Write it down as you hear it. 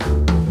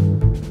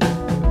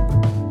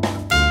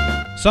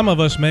Some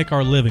of us make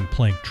our living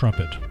playing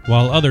trumpet,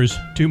 while others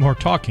do more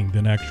talking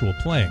than actual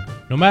playing.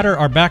 No matter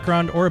our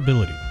background or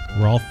ability,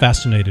 we're all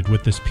fascinated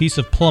with this piece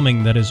of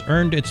plumbing that has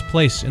earned its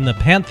place in the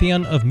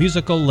pantheon of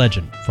musical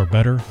legend, for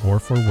better or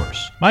for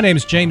worse. My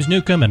name's James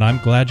Newcomb, and I'm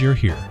glad you're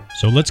here.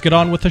 So let's get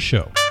on with the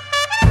show.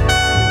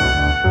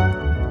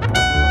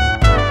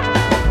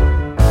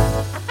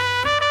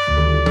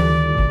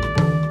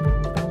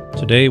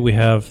 Today we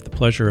have the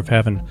pleasure of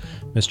having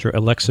Mr.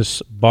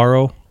 Alexis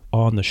Barro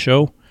on the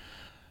show.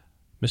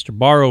 Mr.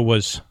 Barro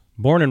was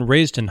born and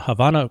raised in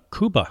Havana,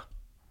 Cuba,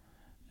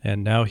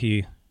 and now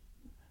he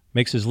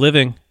makes his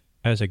living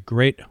as a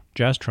great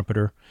jazz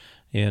trumpeter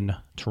in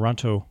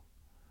Toronto,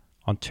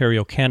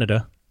 Ontario,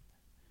 Canada.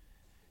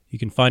 You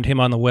can find him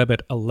on the web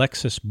at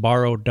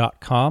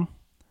alexisbarro.com,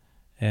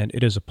 and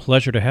it is a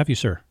pleasure to have you,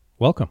 sir.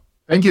 Welcome.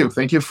 Thank you.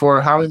 Thank you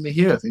for having me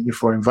here. Thank you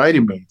for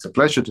inviting me. It's a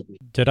pleasure to be.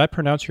 Did I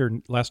pronounce your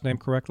last name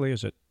correctly?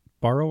 Is it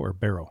Barro or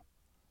Barrow?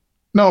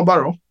 No,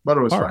 Barro.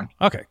 Barro is fine.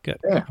 Okay, good.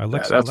 Yeah,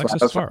 Alexis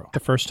Barro. The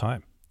first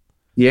time.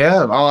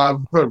 Yeah,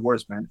 I've heard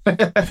worse, man.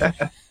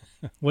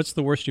 What's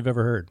the worst you've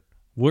ever heard?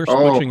 Worst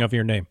butchering of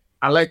your name?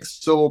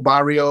 Alexo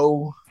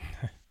Barrio,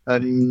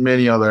 and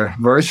many other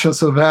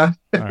versions of that.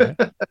 All right.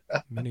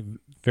 Many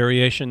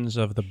variations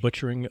of the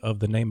butchering of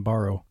the name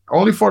Barro.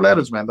 Only 4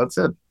 letters, man. That's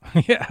it.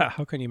 Yeah,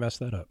 how can you mess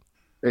that up?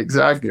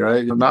 Exactly,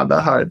 right? Not that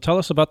hard. Tell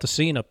us about the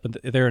scene up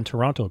there in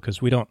Toronto,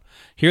 because we don't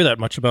hear that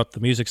much about the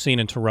music scene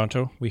in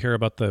Toronto. We hear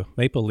about the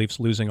Maple Leafs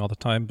losing all the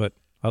time, but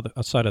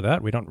outside of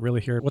that, we don't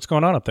really hear what's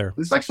going on up there.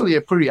 There's actually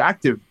a pretty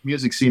active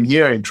music scene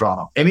here in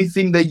Toronto.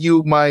 Anything that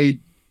you might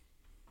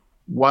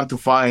want to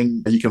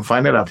find, you can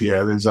find it up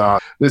here. There's a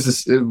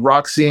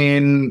rock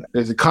scene,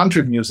 there's a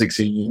country music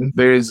scene,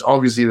 there's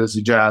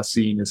a jazz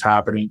scene that's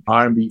happening,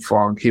 R&B,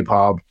 funk, hip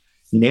hop,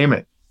 you name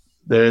it.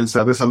 There's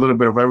a little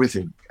bit of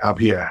everything up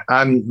here,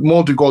 and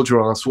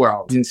multicultural as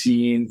well.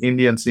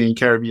 Indian scene,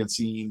 Caribbean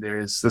scene.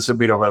 There's a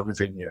bit of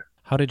everything here.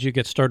 How did you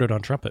get started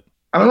on trumpet?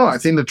 I don't know. I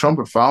think the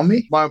trumpet found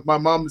me. My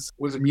mom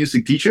was a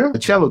music teacher, a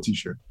cello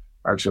teacher,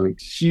 actually.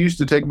 She used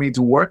to take me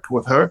to work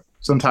with her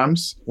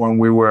sometimes when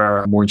we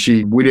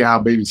didn't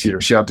have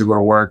babysitters. She had to go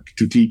to work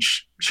to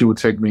teach. She would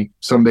take me.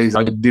 Some days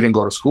I didn't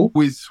go to school.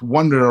 We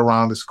wandered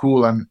around the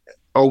school and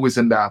always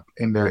end up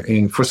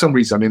for some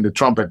reason in the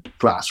trumpet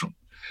classroom.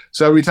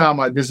 So every time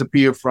I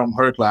disappeared from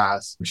her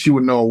class, she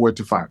would know where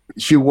to find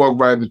me. She walked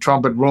by the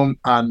trumpet room,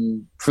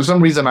 and for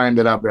some reason I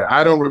ended up there.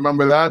 I don't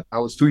remember that. I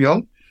was too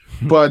young.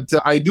 But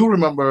I do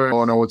remember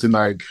when I was in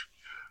like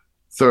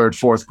 3rd,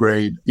 4th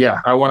grade.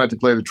 Yeah, I wanted to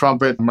play the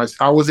trumpet.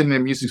 I was in a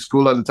music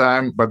school at the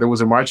time, but there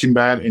was a marching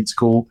band in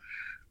school,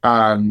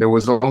 and there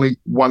was only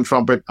one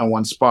trumpet and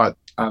one spot,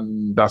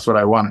 and that's what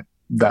I wanted.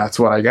 That's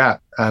what I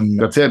got, and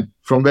that's it.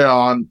 From there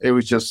on, it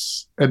was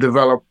just a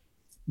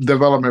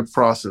development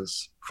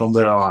process. From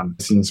there on,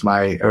 since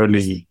my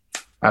early,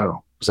 I don't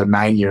know, was it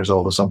 9 years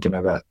old or something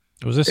like that.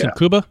 Was this in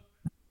Cuba?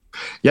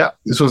 Yeah,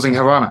 this was in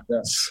Havana.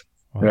 Yes.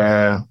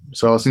 Wow.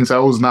 So since I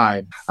was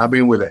 9, I've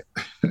been with it.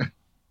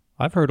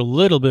 I've heard a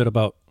little bit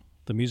about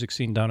the music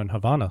scene down in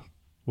Havana.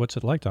 What's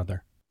it like down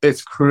there?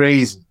 It's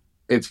crazy.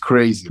 It's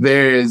crazy.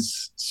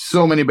 There's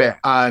so many bands,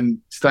 and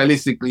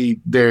stylistically,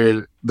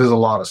 there's a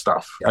lot of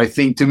stuff. I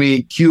think to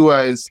me,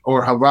 Cuba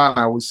or Havana,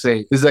 I would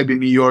say, is like the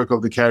New York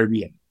of the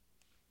Caribbean.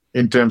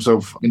 In terms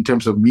of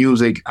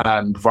music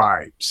and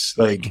vibes,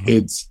 like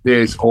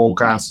there's all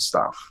kinds of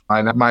stuff.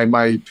 And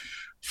my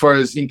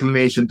first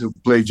inclination to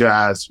play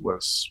jazz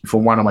was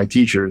from one of my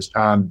teachers,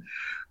 and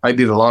I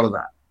did a lot of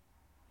that.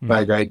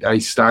 Like I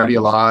studied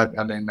a lot,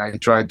 and then I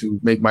tried to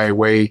make my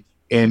way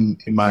at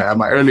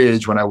my early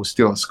age when I was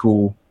still in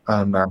school.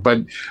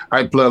 But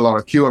I play a lot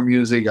of Cuban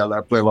music. I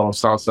play a lot of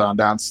salsa and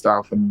dance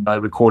stuff, and I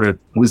recorded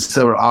with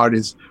several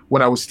artists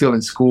when I was still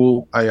in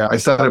school. I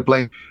started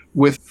playing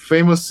with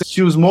famous.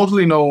 She was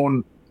mostly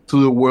known to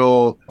the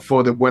world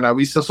for the Buena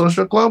Vista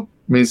Social Club,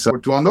 Miss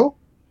Portuondo.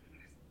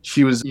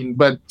 She was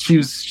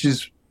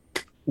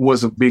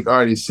a big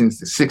artist since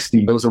the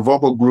 60s. There was a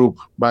vocal group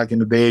back in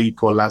the day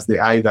called Las de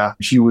Aida.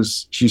 She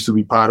used to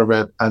be part of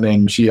it, and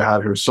then she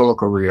had her solo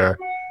career,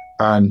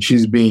 and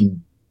she's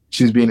been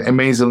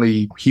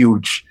amazingly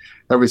huge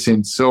ever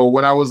since. So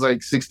when I was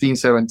like 16,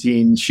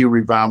 17, she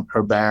revamped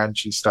her band.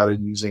 She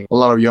started using a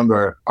lot of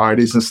younger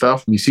artists and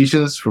stuff,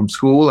 musicians from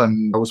school,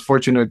 and I was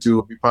fortunate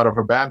to be part of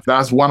her band.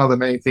 That's one of the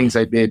many things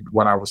I did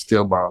when I was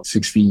still about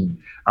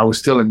 16. I was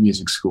still in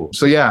music school.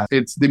 So yeah,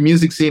 it's the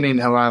music scene in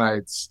Havana.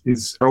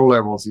 It's all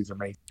levels. It's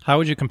amazing. How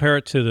would you compare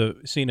it to the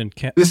scene in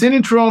Canada? The scene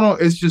in Toronto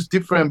is just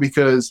different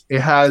because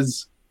it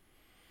has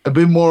a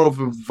bit more of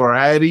a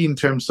variety in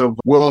terms of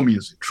world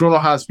music. Toronto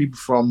has people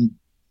from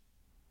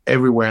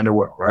everywhere in the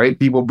world, right?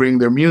 People bring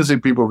their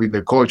music, people bring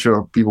their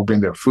culture, people bring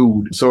their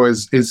food. So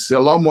it's a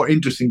lot more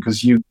interesting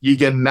because you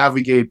can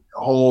navigate a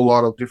whole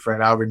lot of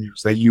different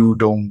avenues that you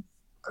don't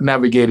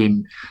navigate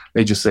in,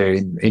 let's just say,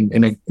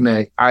 in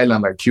an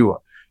island like Cuba.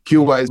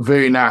 Cuba is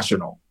very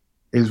national.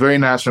 It's very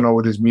national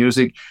with its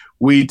music.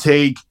 We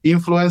take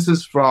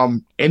influences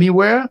from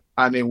anywhere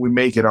and then we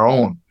make it our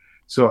own.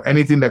 So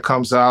anything that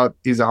comes out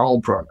is our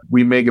own product.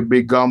 We make a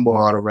big gumbo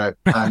out of it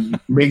and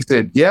mix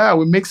it. Yeah,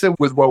 we mix it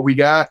with what we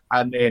got,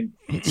 and then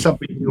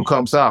something new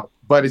comes out.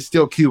 But it's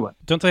still Cuban.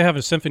 Don't they have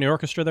a symphony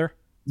orchestra there?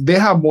 They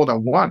have more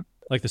than one.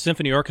 Like the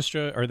symphony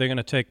orchestra, are they going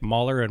to take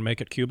Mahler and make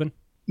it Cuban?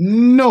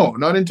 No,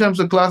 not in terms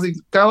of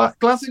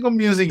classical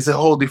music. Is a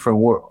whole different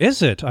world.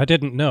 Is it? I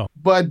didn't know.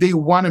 But they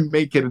want to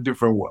make it a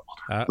different world.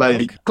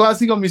 Okay.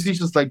 Classical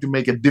musicians like to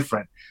make it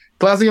different.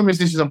 Classical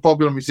musicians and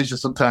popular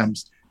musicians,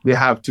 sometimes they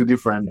have two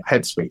different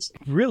headspaces.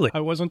 Really?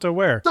 I wasn't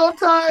aware.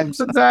 Sometimes.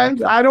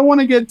 I don't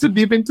want to get too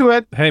deep into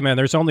it. Hey, man,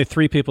 there's only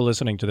 3 people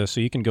listening to this, so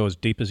you can go as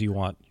deep as you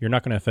want. You're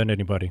not going to offend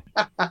anybody.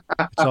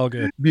 It's all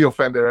good. Be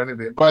offended or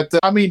anything. But,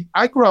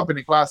 I grew up in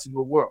the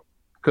classical world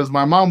because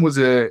my mom was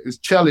a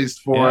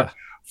cellist for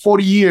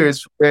 40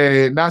 years,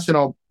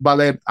 National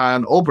Ballet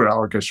and Opera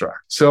Orchestra.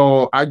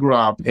 So I grew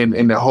up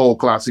in the whole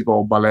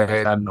classical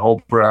ballet and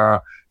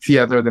opera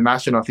theater, the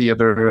National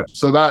Theater.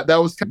 So that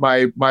was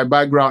my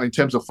background in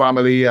terms of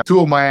family. 2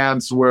 of my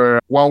aunts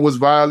one was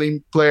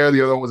violin player,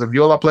 the other was a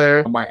viola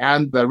player. My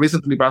aunt that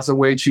recently passed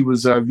away, she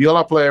was a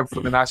viola player for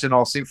the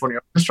National Symphony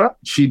Orchestra.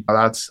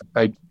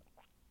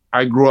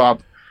 I grew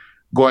up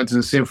going to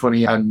the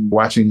symphony and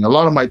watching. A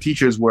lot of my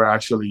teachers were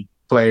actually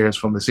players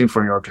from the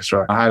symphony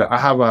orchestra. I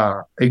have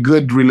a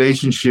good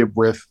relationship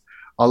with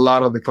a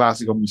lot of the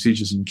classical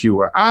musicians in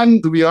Cuba.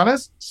 And to be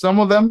honest, some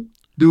of them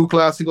do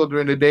classical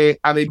during the day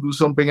and they do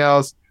something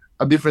else,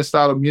 a different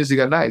style of music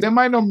at night. They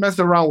might not mess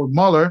around with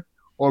Mahler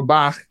or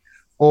Bach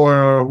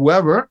or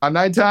whoever. At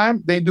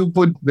nighttime, they do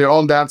put their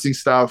own dancing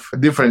stuff, a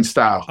different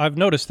style. I've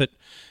noticed that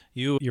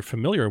you're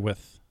familiar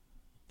with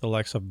the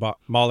likes of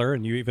Mahler,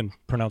 and you even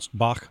pronounced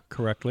Bach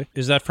correctly.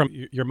 Is that from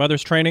your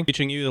mother's training,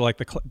 teaching you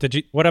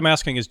what I'm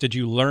asking is, did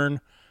you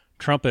learn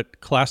trumpet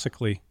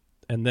classically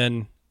and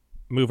then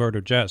move over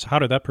to jazz? How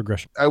did that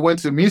progression? I went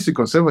to music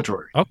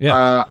conservatory. Oh,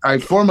 yeah. I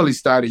formally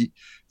studied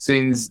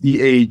since the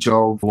age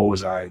of,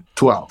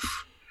 12.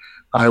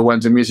 I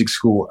went to music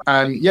school.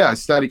 And I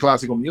studied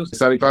classical music. I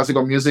studied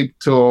classical music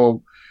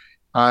till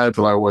I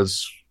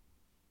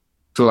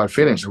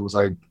finished. It was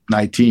like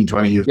 19,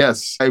 20 years.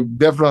 Yes, I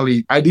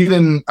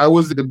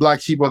was the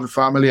black sheep of the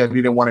family. I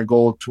didn't want to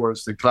go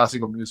towards the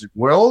classical music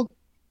world,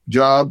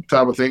 job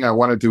type of thing. I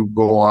wanted to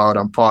go out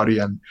and party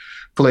and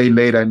play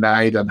late at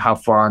night and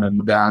have fun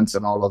and dance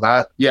and all of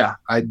that. Yeah,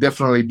 I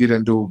definitely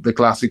didn't do the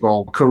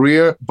classical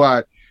career.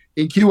 But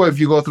in Cuba, if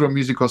you go through a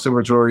music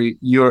conservatory,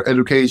 your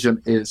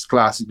education is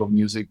classical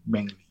music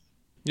mainly.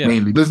 Yeah.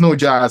 Mainly. There's no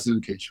jazz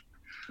education.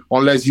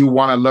 Unless you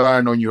want to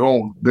learn on your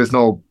own. There's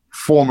no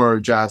former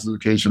jazz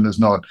education.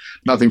 There's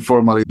nothing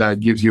formally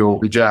that gives you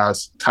the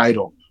jazz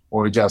title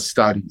or jazz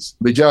studies.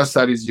 The jazz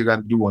studies you got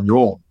to do on your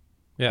own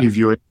if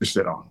you're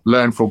interested on.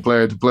 Learn from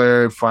player to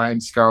player,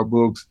 find scout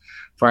books,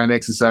 find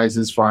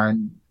exercises,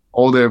 find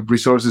all the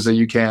resources that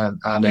you can,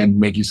 and then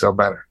make yourself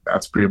better.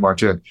 That's pretty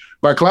much it.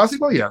 But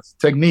classical, yes.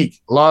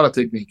 Technique, a lot of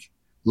technique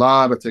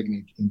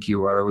in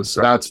Cuba.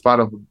 That's part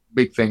of the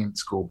big thing in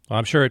school. Well,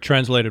 I'm sure it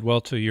translated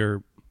well to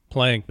your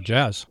playing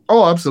jazz.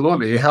 Oh,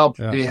 absolutely. It helped.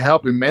 Yeah. It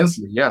helped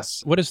immensely.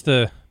 Yes. What is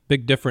the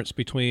big difference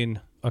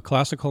between a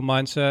classical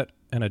mindset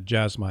and a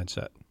jazz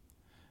mindset?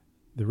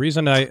 The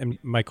reason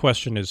my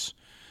question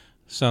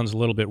sounds a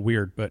little bit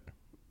weird, but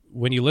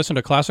when you listen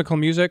to classical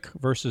music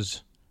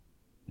versus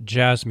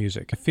jazz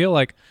music, I feel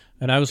like,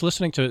 and I was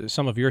listening to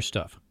some of your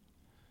stuff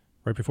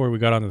right before we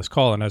got onto this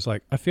call, and I was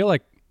like, I feel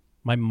like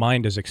my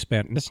mind is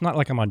expanding. It's not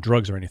like I'm on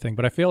drugs or anything,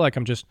 but I feel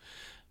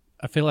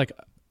like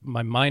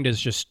my mind is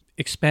just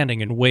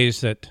expanding in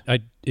ways that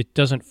it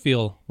doesn't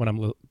feel when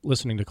I'm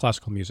listening to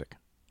classical music.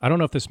 I don't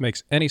know if this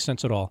makes any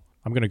sense at all.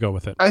 I'm going to go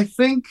with it. I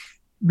think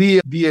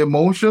the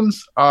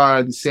emotions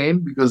are the same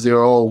because we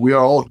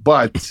are all,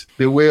 but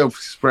the way of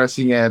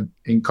expressing it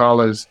in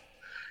colors,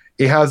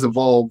 it has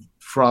evolved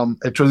from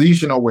a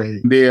traditional way.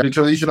 The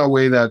traditional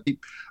way that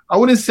I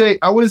wouldn't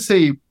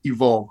say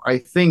evolve. I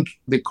think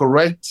the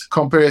correct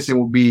comparison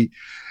would be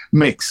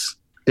mix.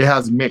 It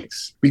has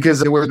mix because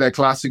the way that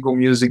classical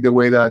music, the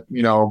way that,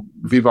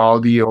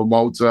 Vivaldi or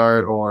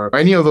Mozart or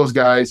any of those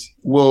guys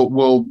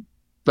will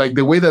like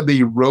the way that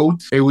they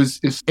wrote,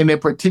 it's in a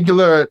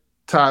particular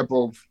type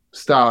of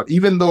style,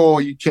 even though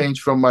you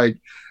change from like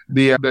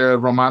the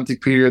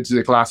romantic period to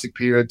the classic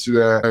period to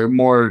the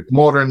more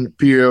modern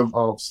period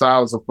of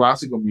styles of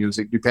classical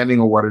music, depending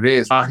on what it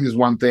is. Bach is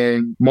one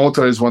thing,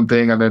 Mozart is one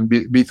thing, and then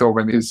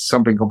Beethoven is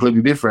something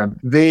completely different.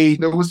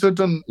 There were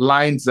certain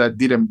lines that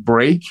didn't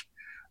break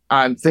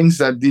and things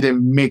that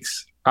didn't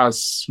mix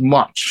as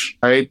much,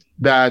 right?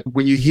 That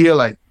when you hear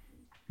like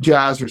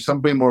jazz or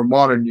something more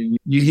modern,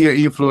 you hear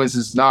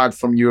influences not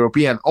from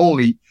European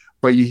only,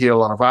 but you hear a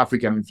lot of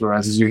African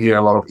influences, you hear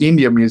a lot of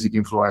Indian music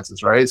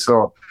influences, right?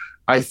 So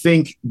I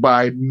think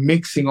by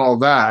mixing all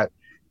that,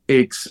 it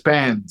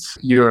expands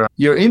your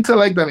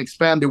intellect and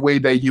expand the way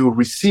that you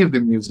receive the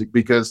music,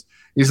 because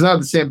it's not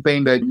the same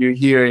thing that you're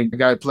hearing a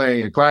guy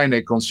playing a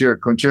clarinet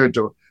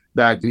concerto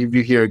that if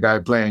you hear a guy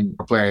playing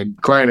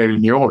clarinet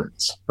in New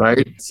Orleans,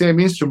 right? Same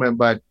instrument,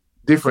 but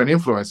different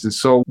influences.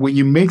 So when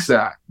you mix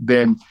that,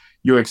 then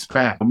you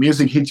expand.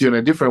 Music hits you in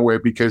a different way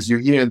because you're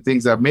hearing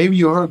things that maybe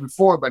you heard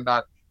before, but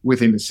not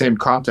within the same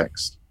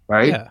context,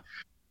 right? Yeah.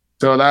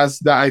 So that's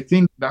that. I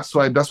think that's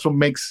what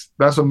makes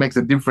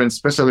a difference,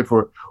 especially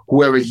for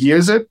whoever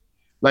hears it.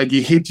 Like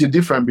it hits you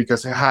different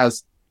because it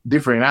has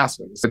different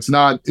aspects.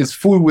 It's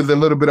food with a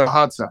little bit of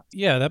hot sauce.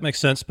 Yeah, that makes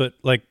sense. But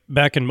like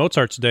back in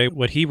Mozart's day,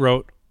 what he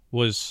wrote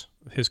was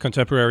his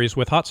contemporaries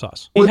with hot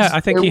sauce. He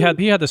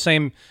had the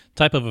same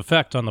type of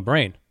effect on the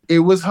brain. It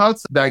was hot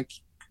sauce that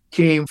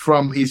came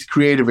from his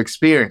creative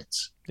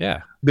experience.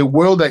 Yeah. The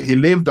world that he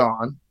lived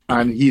on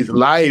and his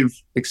live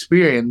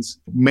experience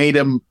made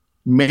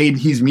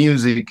his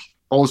music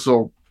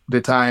also the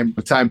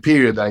time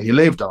period that he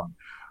lived on.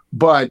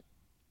 But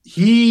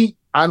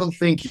I don't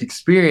think he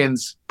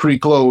experienced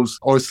pre-clothes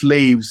or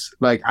slaves,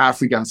 like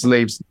African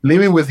slaves,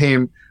 living with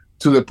him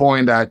to the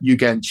point that you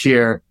can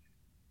share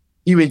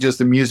even just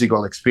the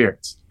musical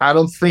experience. I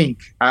don't think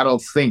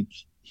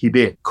he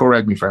did.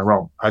 Correct me if I'm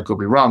wrong. I could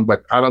be wrong,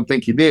 but I don't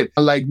think he did.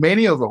 Like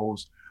many of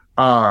those,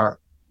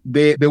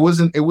 it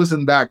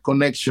wasn't that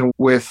connection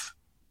with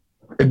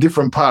a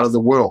different part of the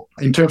world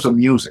in terms of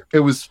music. It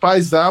was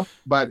spiced up,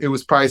 but it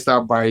was spiced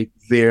up by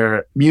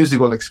their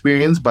musical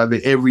experience, by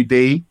the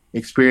everyday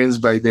experience,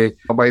 by their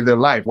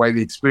life, by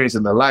the experience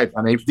in their life.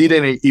 And if they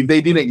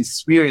didn't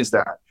experience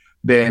that,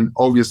 then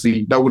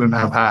obviously that wouldn't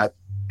have had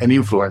an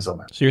influence on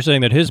that. So you're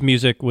saying that his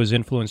music was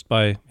influenced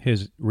by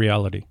his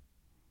reality.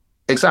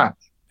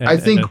 Exactly. I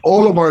think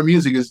all of our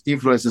music is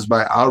influenced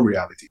by our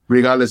reality,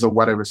 regardless of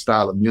whatever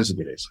style of music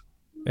it is.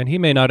 And he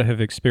may not have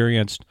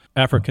experienced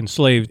African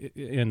slaves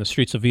in the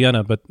streets of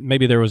Vienna, but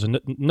maybe there was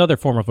another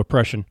form of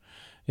oppression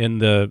in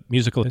the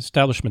musical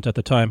establishment at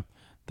the time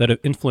that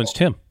influenced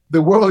him.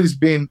 The world has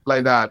been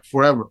like that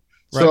forever.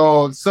 Right.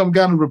 So some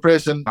kind of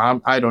repression,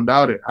 I don't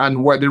doubt it.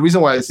 And the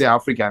reason why I say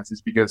Africans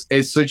is because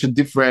it's such a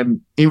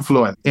different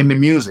influence in the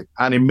music,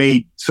 and it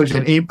made such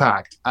an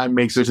impact and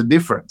made such a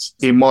difference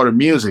in modern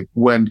music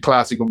when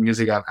classical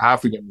music and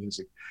African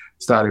music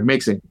started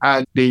mixing.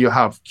 And then you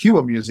have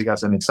Cuban music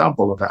as an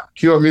example of that.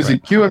 Cuban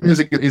music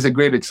is a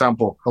great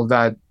example of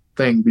that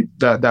thing,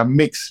 that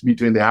mix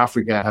between the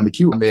African and the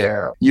Cuban,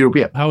 the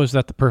European. How is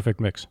that the perfect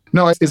mix?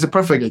 No, it's a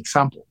perfect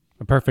example.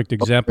 A perfect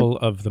example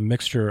of the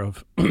mixture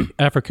of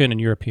African and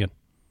European.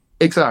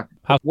 Exactly.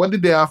 What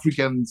did the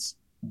Africans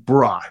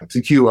brought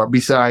to Cuba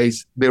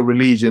besides their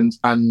religions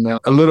and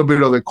a little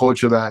bit of the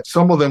culture that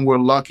some of them were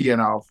lucky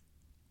enough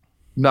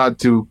not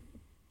to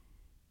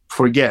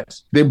forget?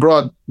 They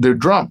brought their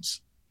drums.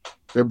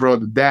 They brought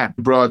the dance.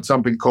 They brought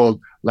something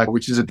called,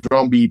 which is a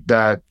drum beat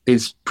that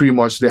is pretty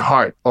much the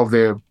heart of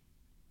their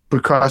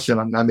percussion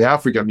and the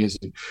African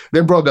music.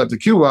 They brought that to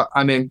Cuba,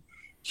 and then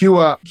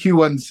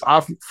Cubans,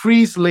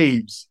 free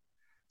slaves,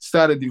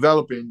 started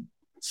developing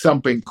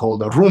something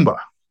called a rumba,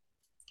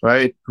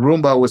 right?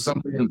 Rumba was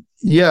something,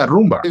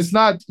 rumba. It's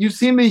not, you've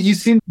seen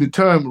the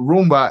term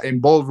rumba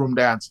in ballroom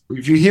dance.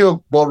 If you hear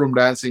ballroom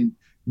dancing,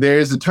 there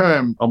is a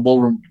term on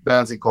ballroom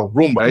dancing called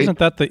rumba.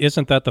 Right?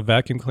 Isn't that the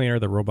vacuum cleaner,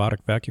 the robotic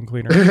vacuum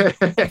cleaner?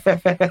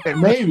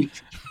 Maybe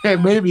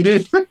it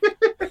is.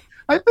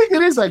 I think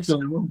it is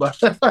actually rumba.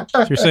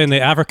 So you're saying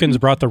the Africans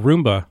brought the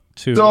rumba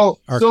to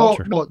our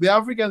culture? No, the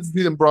Africans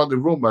didn't brought the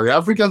rumba. The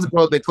Africans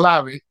brought the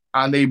clave,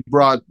 and they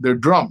brought their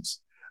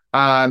drums.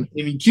 And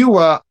in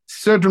Cuba,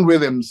 certain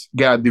rhythms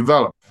got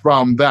developed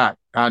from that.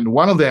 And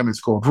one of them is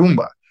called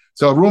rumba.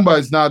 So rumba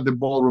is not the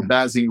ballroom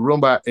dancing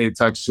rumba. It's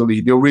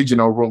actually the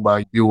original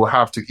rumba you will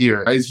have to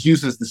hear. It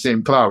uses the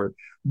same clave.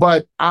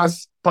 But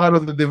as part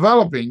of the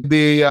developing,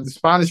 the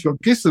Spanish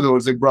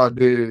conquistadors, they brought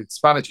the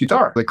Spanish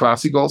guitar, the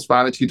classical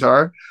Spanish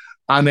guitar,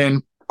 and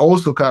then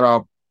also caught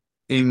up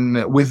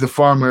with the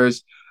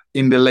farmers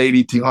in the late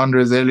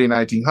 1800s, early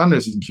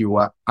 1900s in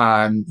Cuba.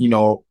 And,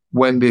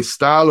 when the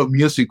style of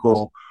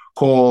musical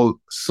called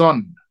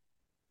son,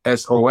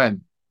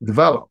 S-O-N,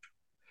 developed,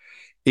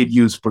 it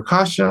used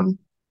percussion,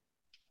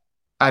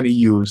 and it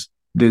used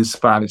the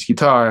Spanish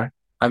guitar,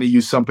 and it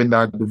used something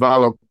that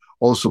developed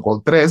also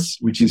called tres,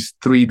 which is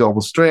 3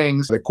 double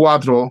strings, the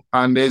cuatro,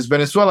 and there's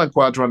Venezuelan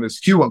cuatro and there's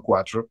Cuban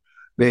cuatro.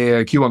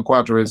 The Cuban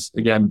cuatro is,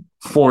 again,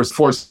 four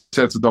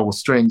sets of double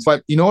strings.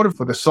 But in order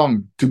for the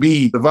song to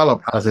be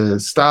developed as a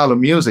style of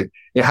music,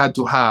 it had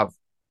to have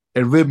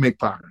a rhythmic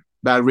pattern.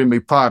 That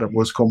rhythmic pattern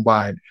was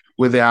combined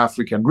with the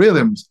African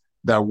rhythms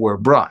that were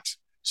brought.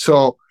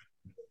 So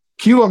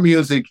Cuban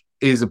music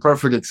is a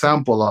perfect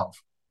example of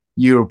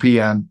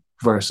European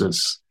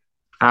versus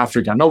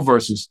African, not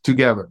versus,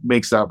 together,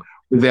 mixed up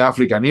with the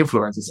African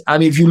influences.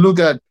 And if you look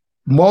at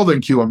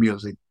modern Cuban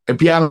music, a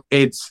piano,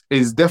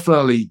 is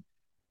definitely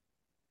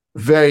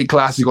very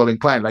classical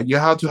inclined. Like you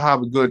have to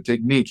have a good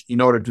technique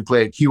in order to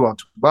play a Cuban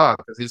tuba,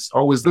 because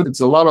there's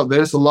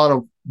a lot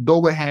of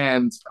double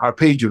hands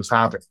arpeggios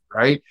happening,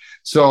 right?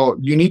 So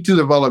you need to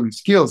develop your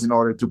skills in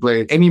order to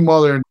play any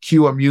modern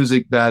Cuban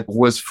music that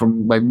was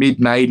from mid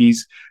 90s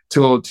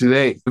till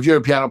today. If you're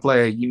a piano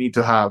player, you need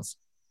to have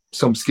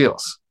some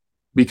skills,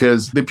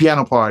 because the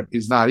piano part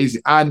is not easy.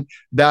 And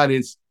that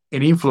is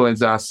an influence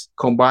that's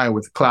combined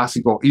with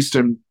classical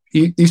Eastern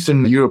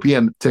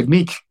European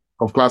technique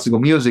of classical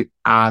music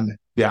and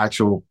the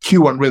actual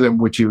Cuban rhythm,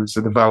 which is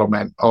the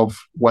development of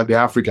what the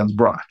Africans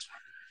brought.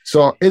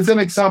 So it's an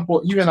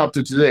example, even up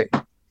to today,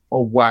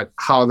 of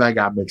how that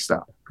got mixed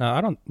up. Now,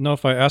 I don't know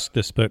if I asked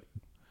this, but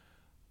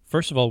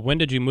first of all, when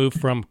did you move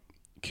from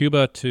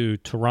Cuba to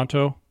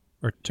Toronto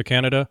or to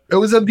Canada? It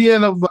was at the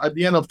end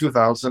of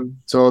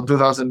 2000. So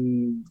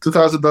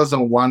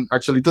 2001.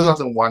 Actually,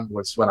 2001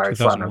 was when I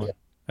finally.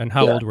 And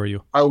how old were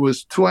you? I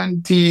was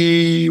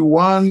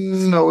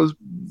 21. I was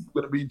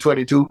going to be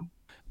 22.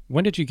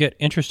 When did you get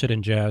interested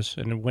in jazz,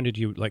 and when did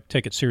you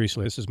take it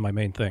seriously? This is my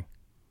main thing.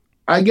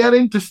 I got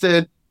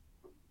interested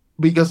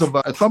because of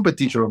a trumpet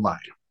teacher of mine.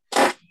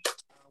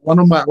 One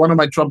of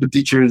my trumpet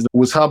teachers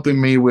was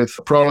helping me with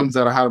problems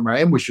that I had in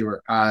my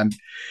embouchure, and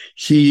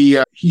he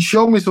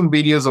showed me some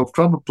videos of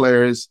trumpet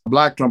players,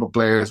 black trumpet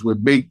players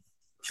with big,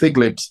 thick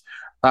lips,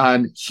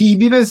 and he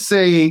didn't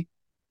say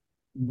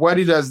what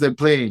it is they're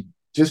playing.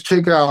 Just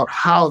check out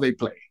how they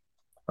play.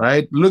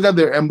 Right? Look at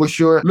their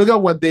embouchure. Look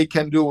at what they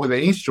can do with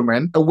the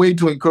instrument. A way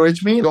to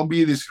encourage me. Don't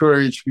be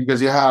discouraged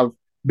because you have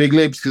big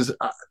lips. Because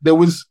there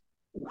was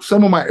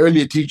some of my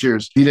earlier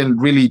teachers didn't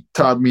really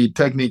taught me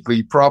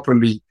technically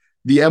properly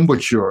the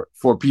embouchure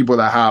for people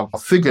that have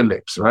thicker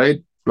lips,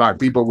 right? Black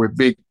people with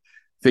big,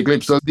 thick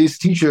lips. So this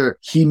teacher,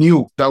 he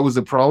knew that was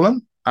the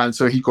problem. And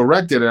so he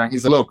corrected it. And he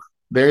said, look,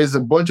 there is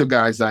a bunch of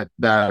guys that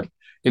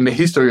in the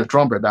history of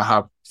trumpet that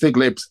have thick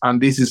lips.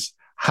 And this is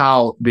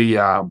how they,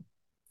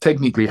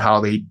 technically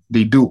how they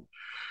do.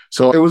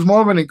 So it was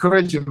more of an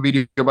encouraging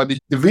video, but the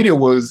video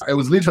was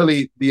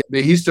literally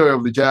the history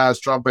of the jazz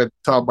trumpet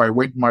taught by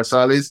Wynton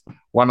Marsalis,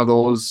 one of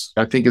those,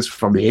 I think it's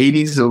from the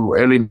 80s or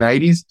early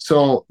 90s.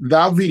 So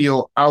that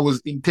video, I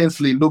was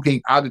intensely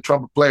looking at the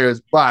trumpet players,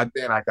 but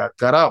then I got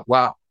caught up.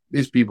 Wow,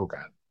 these people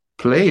can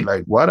play.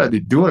 Like, what are they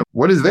doing?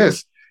 What is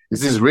this? Is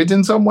this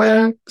written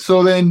somewhere?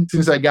 So then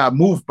since I got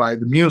moved by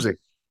the music,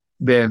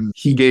 then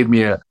he gave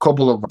me a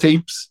couple of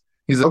tapes.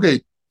 He said,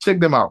 okay, check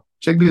them out.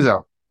 Check these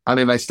out. And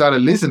then I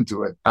started listening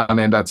to it. And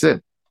then that's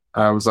it.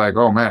 I was like,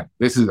 oh man,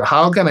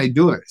 how can I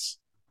do this?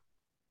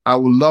 I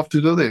would love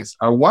to do this.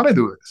 I want to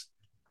do this.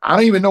 I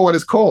don't even know what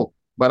it's called,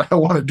 but I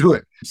want to do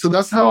it. So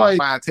that's how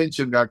my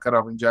attention got caught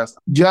up in jazz.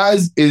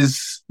 Jazz.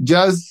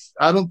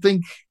 I don't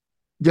think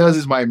jazz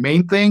is my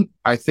main thing.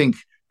 I think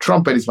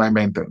trumpet is my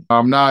main thing.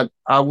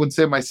 I wouldn't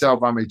say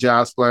myself, I'm a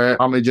jazz player.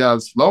 I'm a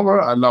jazz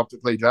lover. I love to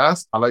play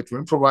jazz. I like to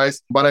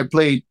improvise, but I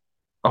played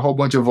a whole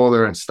bunch of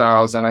other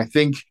styles. And I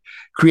think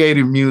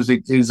creative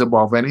music is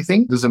above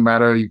anything. Doesn't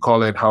matter, you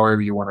call it however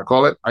you want to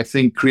call it. I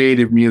think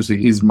creative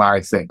music is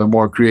my thing. The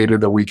more creative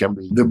that we can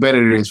be, the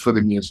better it is for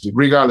the music,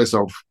 regardless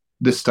of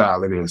the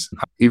style it is.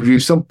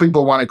 Some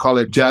people want to call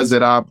it jazz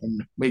it up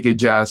and make it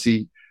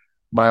jazzy,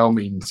 by all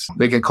means,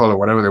 they can call it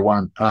whatever they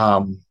want.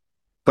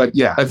 But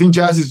yeah, I think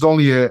jazz is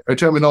only a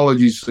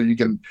terminology so you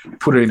can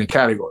put it in a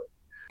category.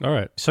 All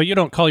right. So you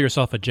don't call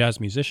yourself a jazz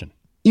musician?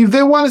 If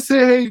they want to say,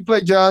 hey, you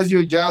play jazz,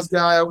 you're a jazz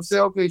guy, I would say,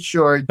 okay,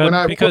 sure.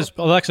 Because,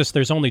 Alexis,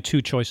 there's only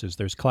two choices.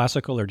 There's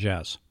classical or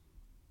jazz.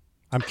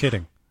 I'm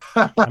kidding.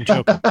 I'm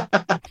joking.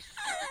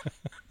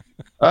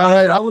 All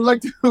right. I would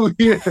like to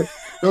hear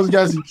those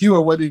guys in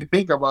Cuba, what do you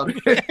think about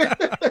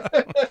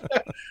it?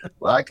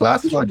 Like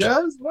classical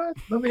jazz? What?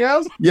 Nothing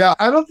else? Yeah,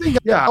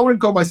 I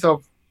wouldn't call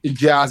myself a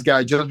jazz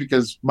guy just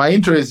because my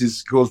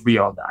interest goes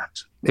beyond that.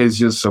 It's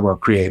just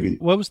about creativity.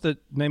 What was the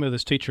name of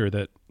this teacher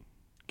that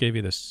gave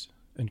you this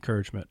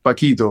encouragement?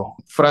 Paquito.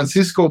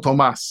 Francisco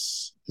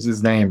Tomas is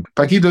his name.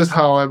 Paquito is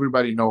how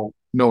everybody know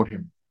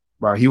him.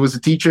 Well, he was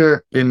a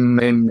teacher in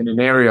an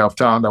area of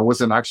town that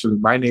wasn't actually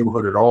my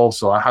neighborhood at all.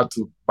 So I had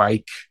to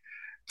bike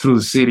through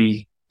the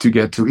city to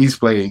get to his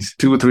place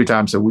 2 or 3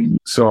 times a week.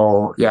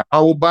 So yeah, I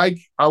will bike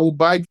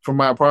from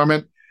my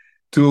apartment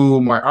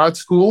to my art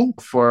school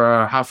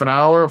for half an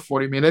hour,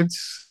 40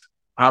 minutes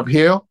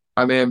uphill.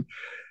 And then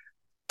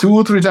 2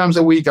 or 3 times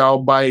a week, I'll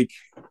bike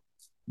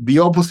the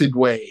opposite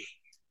way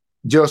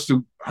just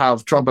to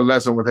have trumpet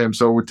lesson with him.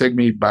 So it would take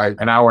me by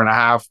an hour and a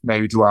half,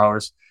 maybe 2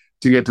 hours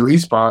to get to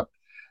his spot.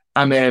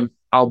 And then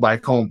I'll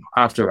bike home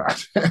after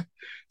that.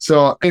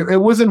 So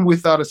it wasn't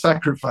without a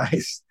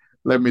sacrifice,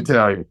 let me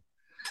tell you.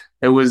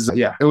 It was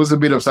a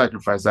bit of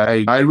sacrifice.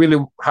 I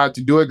really had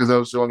to do it because that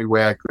was the only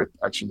way I could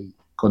actually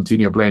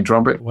continue playing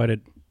trumpet. Why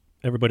did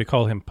everybody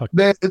call him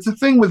Paquito? It's a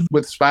thing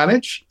with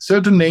Spanish.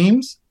 Certain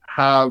names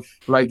have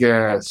like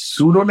a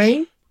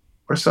pseudonym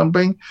or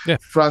something. Yeah.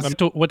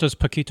 What does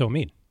Paquito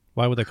mean?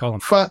 Why would they call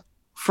him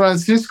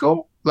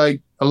Francisco?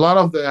 Like a lot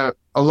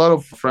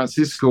of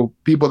Francisco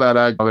people that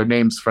are their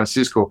names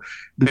Francisco,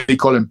 they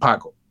call him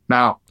Paco.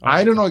 Now,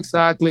 I don't know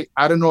exactly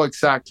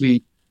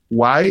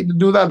why they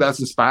do that.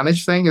 That's a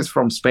Spanish thing. It's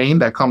from Spain.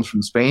 That comes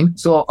from Spain.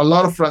 So a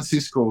lot of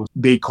Franciscos,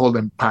 they call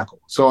them Paco.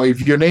 So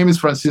if your name is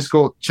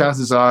Francisco,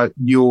 chances are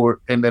you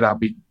ended up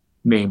being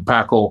named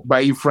Paco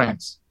by your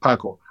friends,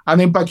 Paco. And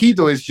then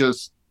Paquito is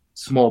just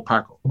small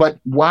Paco. But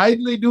why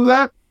do they do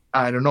that?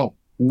 I don't know.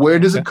 Where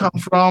does it come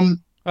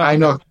from? I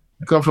know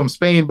it comes from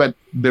Spain, but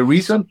the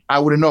reason I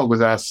wouldn't know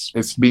because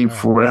it's been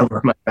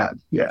forever like that.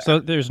 Yeah. So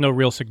there's no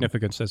real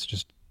significance. That's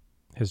just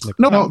his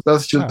nickname. No,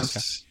 that's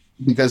just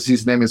because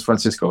his name is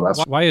Francisco.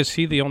 Why is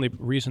he the only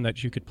reason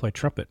that you could play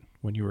trumpet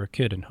when you were a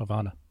kid in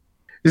Havana?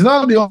 It's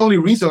not the only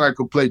reason I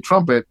could play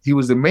trumpet. He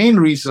was the main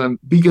reason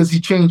because he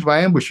changed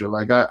my embouchure.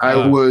 Like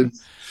I was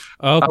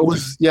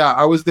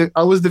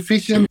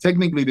deficient,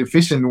 technically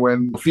deficient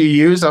when a few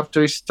years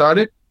after it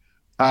started.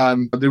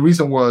 And the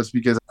reason was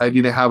because I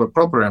didn't have a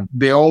proper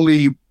The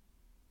only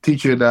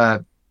teacher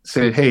that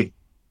said, hey,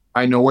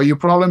 I know what your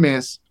problem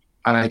is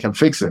and I can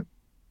fix it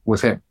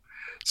with him.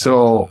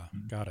 So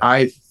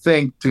I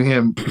think to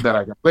him that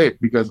I can play it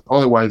because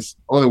otherwise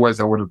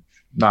I would have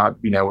not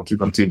been able to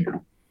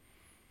continue.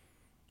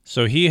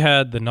 So he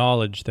had the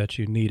knowledge that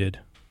you needed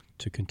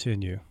to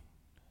continue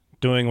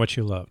doing what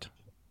you loved.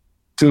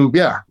 To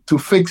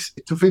fix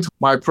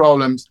my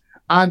problems.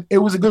 And it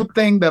was a good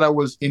thing that I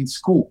was in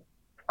school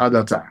at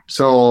that time.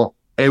 So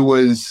it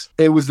was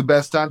the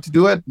best time to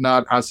do it,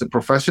 not as a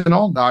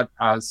professional, not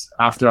as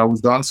after I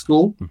was done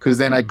school, because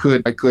then I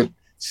could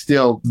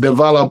still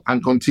develop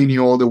and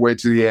continue all the way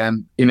to the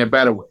end in a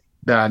better way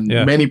than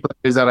many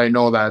players that I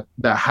know that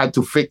had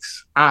to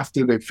fix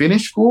after they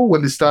finished school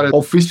when they started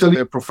officially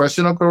a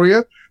professional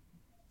career.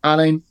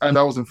 And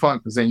that wasn't fun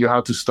because then you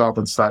have to stop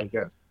and start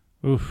again.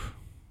 Oof,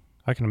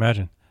 I can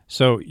imagine.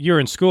 So you're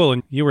in school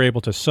and you were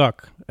able to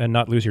suck and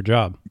not lose your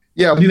job.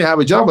 Yeah, I didn't have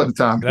a job at the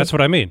time. That's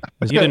what I mean.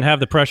 You didn't have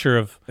the pressure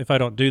of, if I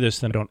don't do this,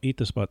 then I don't eat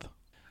this month.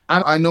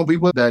 I know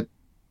people that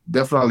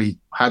definitely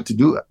had to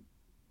do that.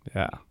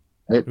 Yeah.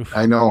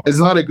 I know. It's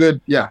not a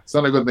good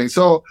thing.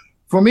 So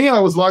for me, I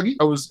was lucky.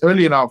 I was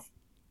early enough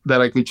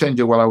that I could change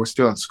it while I was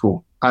still in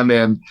school. And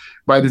then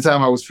by the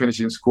time I was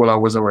finishing school, I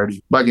was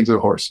already back into the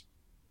horse.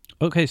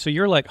 Okay, so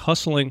you're like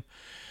hustling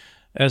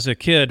as a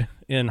kid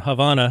in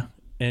Havana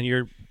and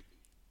you're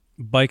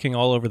biking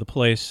all over the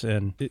place.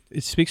 And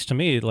it speaks to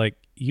me like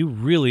you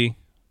really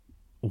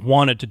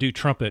wanted to do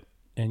trumpet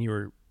and you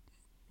were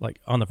like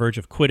on the verge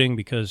of quitting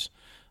because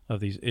of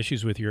these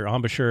issues with your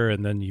embouchure.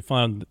 And then you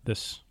found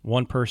this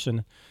one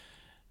person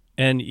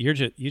and you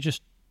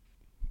just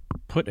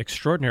put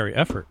extraordinary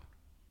effort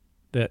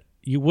that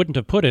you wouldn't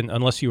have put in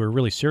unless you were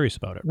really serious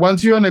about it.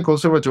 Once you're in the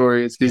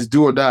conservatory, it's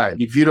do or die.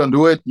 If you don't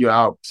do it, you're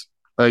out.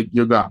 Like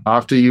you're gone.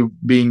 After you've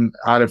been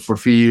at it for a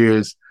few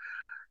years,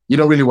 you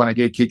don't really want to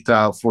get kicked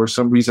out for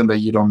some reason that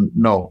you don't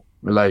know.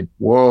 We're like,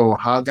 whoa,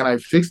 how can I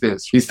fix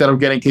this? Instead of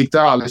getting kicked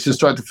out, let's just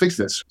try to fix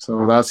this.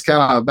 So that's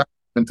kind of that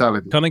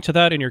mentality. Coming to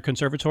that in your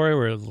conservatory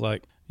where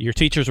like your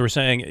teachers were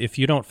saying, if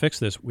you don't fix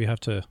this, we have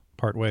to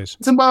part ways.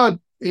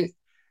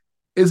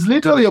 It's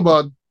literally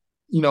about,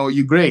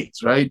 your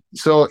grades, right?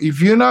 So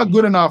if you're not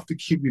good enough to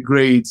keep your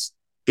grades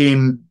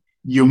in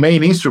your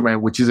main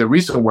instrument, which is a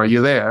reason why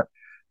you're there,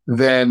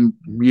 then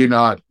you're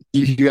going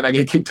to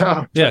get kicked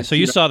out. Yeah, so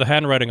you saw the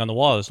handwriting on the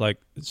wall. It's like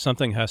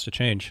something has to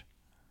change.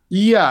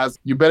 Yeah,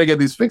 you better get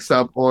this fixed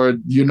up or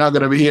you're not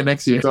going to be here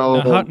next year.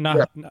 So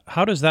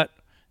how does that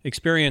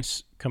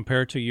experience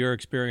compare to your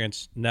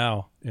experience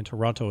now in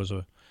Toronto as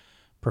a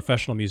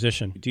professional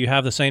musician? Do you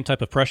have the same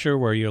type of pressure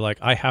where you're like,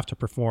 I have to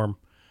perform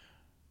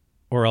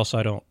or else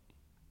I don't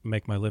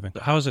make my living?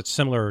 How is it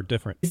similar or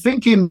different? I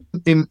think in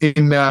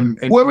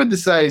whoever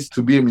decides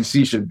to be a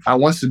musician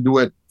and wants to do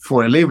it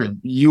for a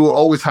living, you will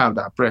always have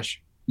that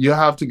pressure. You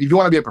have to, if you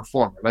want to be a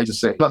performer, like just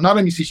say, not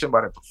a musician,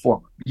 but a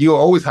performer, you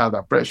always have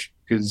that pressure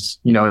because,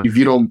 if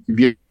you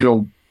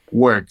don't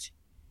work,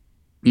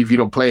 if you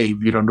don't play,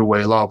 if you don't do what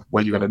you love,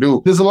 what you're going to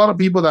do. There's a lot of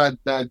people that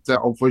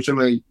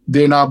unfortunately,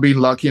 they're not being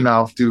lucky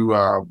enough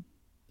to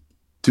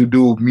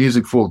do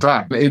music full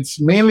time. It's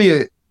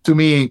mainly, to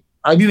me,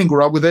 I didn't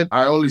grow up with it.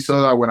 I only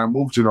saw that when I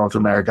moved to North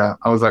America.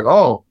 I was like,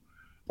 oh,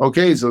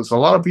 okay, so it's a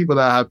lot of people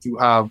that have to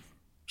have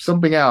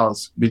something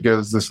else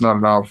because there's not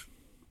enough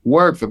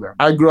work for them.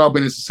 I grew up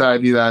in a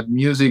society that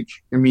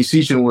a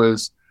musician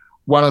was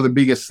one of the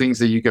biggest things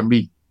that you can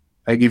be.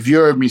 Like if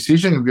you're a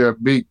musician,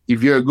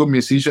 if you're a good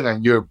musician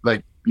and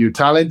you're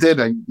talented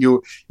and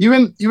you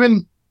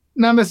even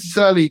not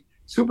necessarily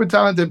super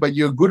talented, but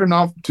you're good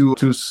enough to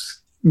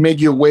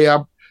make your way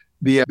up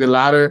the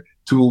ladder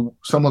to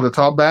some of the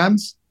top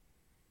bands,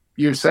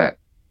 you're set.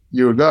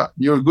 You're good.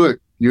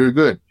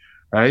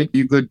 Right?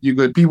 You could.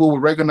 People will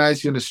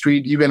recognize you in the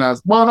street, even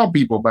as, well, not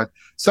people, but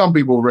some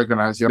people will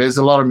recognize you. There's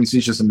a lot of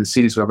musicians in the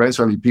city, so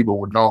eventually people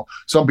would know.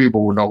 Some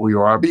people will know who you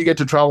are. But you get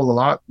to travel a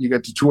lot. You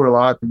get to tour a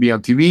lot, be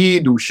on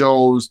TV, do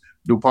shows,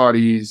 do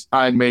parties,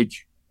 and make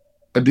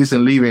a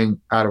decent living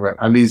out of it.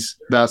 At least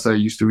that's how it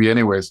used to be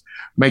anyways.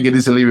 Make a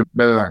decent living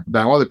better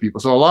than other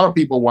people. So a lot of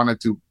people wanted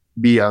to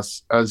be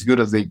as good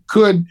as they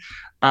could.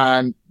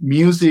 And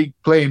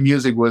playing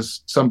music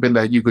was something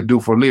that you could do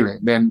for a living.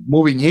 Then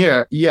moving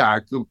here,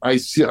 I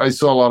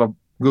saw a lot of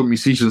good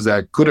musicians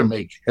that couldn't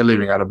make a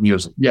living out of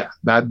music. Yeah,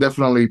 that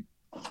definitely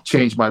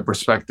changed my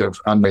perspective.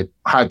 And I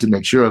had to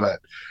make sure that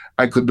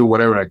I could do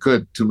whatever I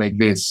could to make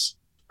this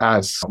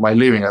as my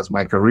living, as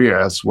my career,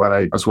 as what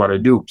I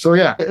do. So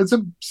yeah, it's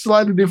a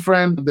slightly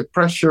different. The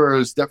pressure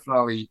is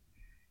definitely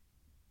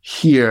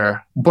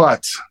here.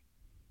 But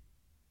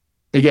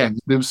again,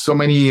 there's so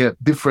many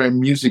different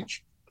music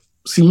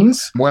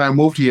scenes. When I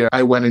moved here,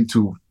 I went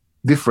into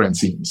different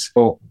scenes.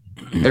 So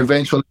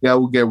eventually I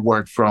will get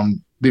work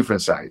from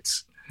different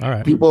sites. All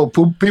right. People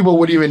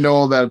wouldn't even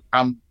know that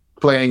I'm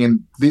playing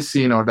in this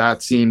scene or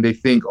that scene. They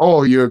think,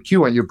 oh, you're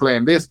Q and you're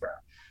playing this guy,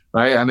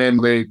 right? And then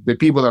the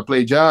people that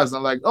play jazz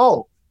are like,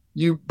 oh,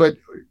 but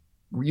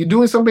you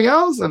doing something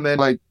else? And then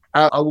like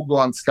I will go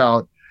on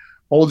scout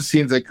all the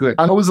scenes I could.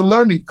 And it was a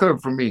learning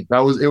curve for me.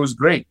 It was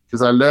great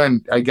because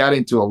I got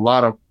into a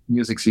lot of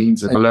music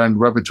scenes. I learned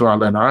repertoire, I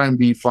learned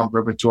R&B, funk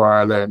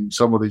repertoire, I learned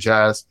some of the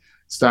jazz,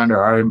 standard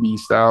R&B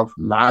stuff,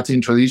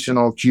 Latin,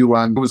 traditional,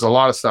 Cuban. It was a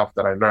lot of stuff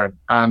that I learned.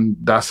 And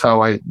that's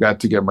how I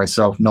got to get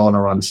myself known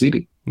around the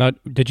city. Now,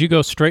 did you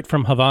go straight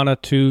from Havana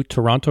to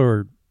Toronto,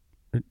 or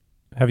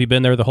have you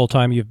been there the whole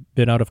time you've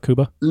been out of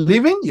Cuba?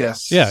 Living?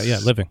 Yes. Yeah,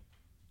 living.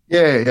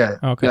 Yeah.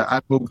 Okay. Yeah,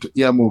 I moved.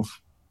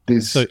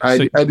 I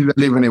didn't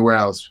live anywhere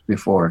else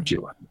before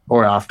Cuba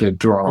or after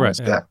Toronto. Right.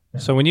 Yeah.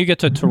 So when you get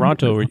to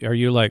Toronto, are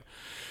you like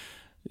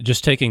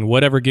just taking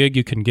whatever gig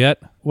you can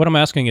get? What I'm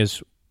asking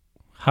is,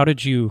 how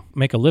did you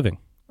make a living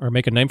or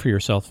make a name for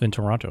yourself in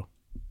Toronto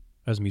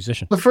as a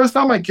musician? The first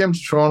time I came to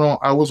Toronto,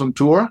 I was on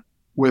tour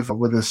with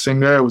a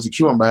singer. It was a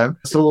Cuban band.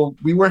 So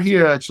we were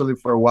here actually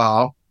for a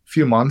while, a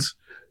few months.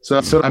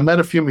 So I met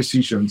a few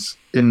musicians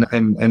in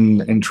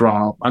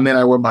Toronto, and then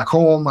I went back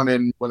home. And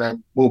then when I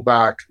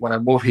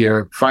moved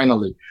here,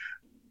 finally,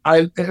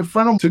 a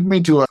friend took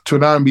me to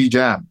an R&B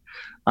jam,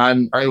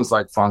 and I was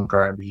like funk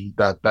R&B,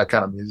 that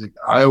kind of music.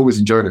 I always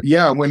enjoyed it.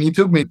 Yeah, when he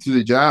took me to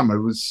the jam, it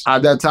was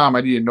at that time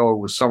I didn't know it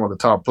was some of the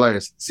top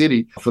players in the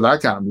city for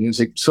that kind of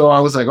music. So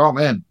I was like, oh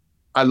man,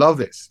 I love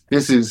this.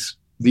 This is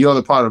the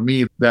other part of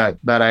me that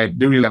I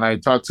do, and I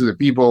talked to the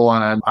people,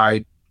 and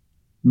I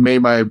made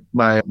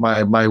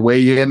my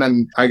way in,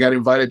 and I got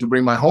invited to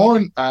bring my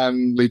horn,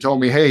 and they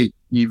told me, hey,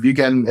 if you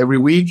can every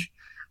week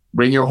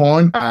bring your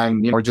horn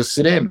and just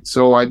sit in.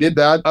 So I did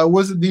that. I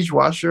was a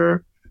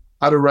dishwasher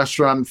at a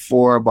restaurant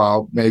for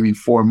about maybe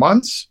 4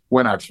 months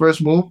when I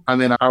first moved, and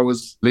then I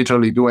was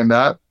literally going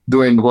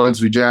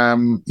to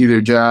jam, either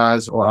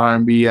jazz or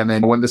R&B. And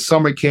then when the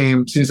summer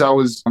came, since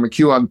I'm a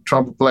Cuban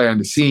trumpet player in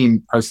the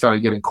scene, I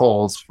started getting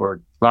calls for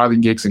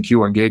Latin gigs and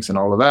Cuban gigs and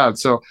all of that.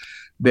 So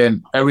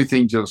then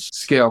everything just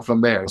scaled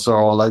from there.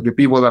 So like the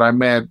people that I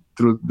met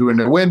during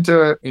the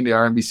winter in the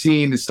R&B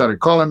scene, they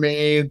started calling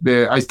me.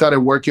 I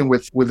started working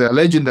with a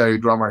legendary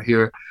drummer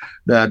here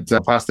that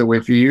passed away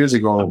a few years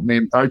ago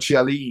named Archie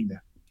Aline.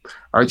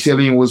 Archie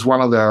Aline was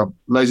one of the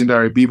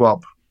legendary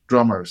bebop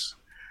drummers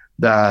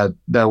that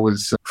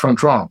was from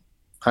Toronto.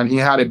 And he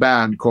had a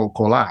band called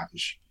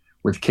Collage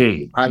with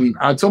K. And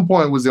at some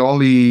point was the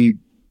only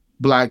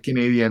Black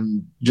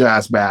Canadian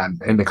jazz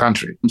band in the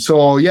country.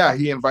 So yeah,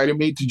 he invited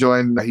me to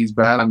join his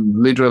band, and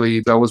literally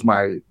that was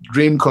my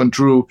dream come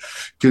true,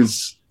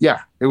 because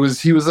yeah, he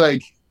was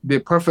like the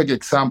perfect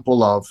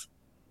example of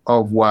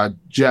what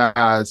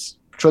jazz,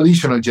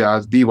 traditional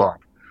jazz, bebop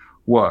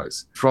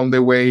was, from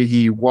the way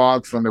he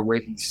walked, from the way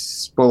he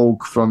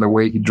spoke, from the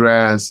way he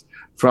dressed,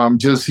 from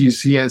just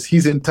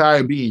his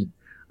entire being.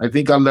 I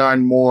think I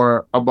learned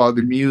more about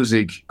the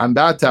music and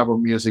that type of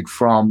music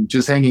from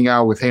just hanging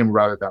out with him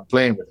rather than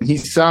playing with him.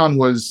 His sound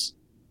was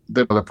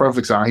the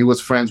perfect sound. He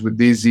was friends with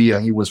Dizzy,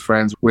 and he was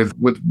friends with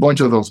a bunch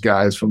of those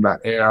guys from that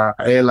era,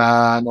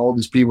 Ella and all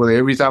these people.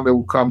 Every time they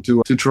would come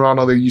to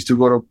Toronto, they used to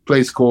go to a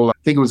place called, I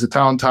think it was the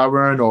Town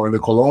Tavern or the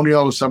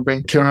Colonial or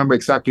something. Can't remember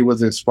exactly what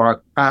the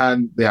spot.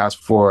 And they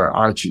asked for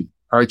Archie.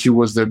 Archie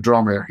was the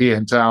drummer here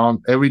in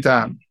town. Every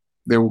time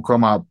they would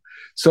come up.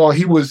 So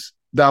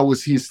that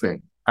was his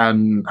thing.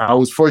 And I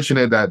was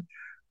fortunate that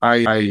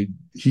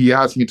he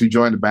asked me to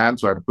join the band.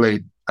 So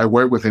I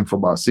worked with him for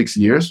about 6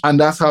 years. And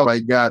that's how I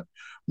got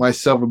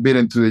myself a bit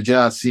into the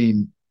jazz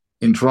scene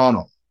in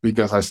Toronto,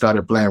 because I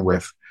started playing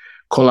with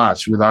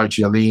Collage, with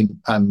Archie Aline,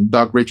 and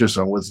Doug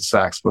Richardson was the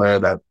sax player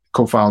that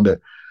co-founded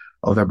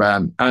of the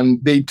band.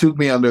 And they took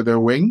me under their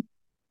wing.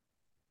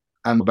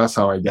 And that's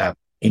how I got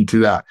into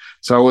that.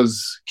 So I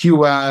was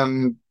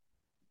Cuban,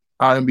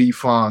 R&B,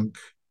 funk,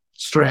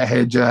 straight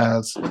ahead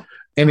jazz,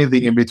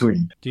 anything in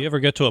between. Do you ever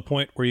get to a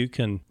point where you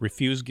can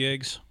refuse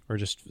gigs or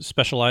just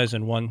specialize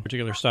in one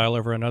particular style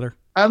over another?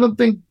 I don't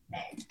think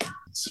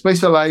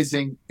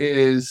specializing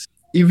is,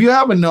 if you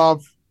have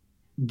enough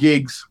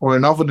gigs or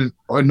enough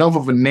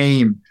of a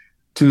name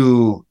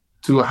to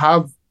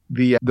have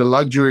the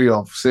luxury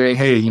of saying,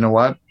 hey, you know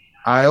what,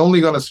 I only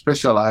gonna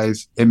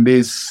specialize in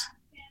this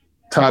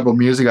type of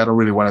music. I don't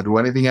really want to do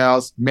anything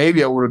else.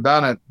 Maybe I would have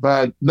done it,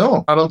 but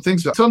no, I don't think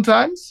so.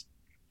 Sometimes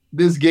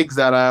these gigs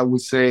that I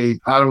would say,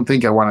 I don't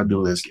think I want to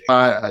do this gig.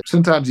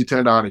 Sometimes you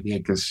turn down a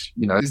gig because,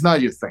 it's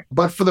not your thing.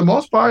 But for the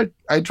most part,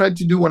 I try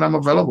to do when I'm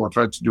available. I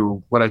try to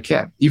do what I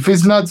can. If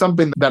it's not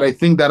something that I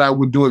think that I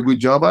would do a good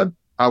job at,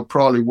 I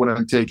probably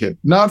wouldn't take it.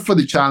 Not for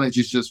the challenge,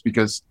 it's just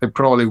because it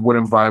probably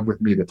wouldn't vibe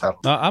with me, the type.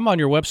 I'm on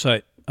your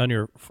website, on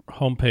your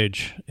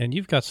homepage, and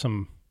you've got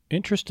some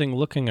interesting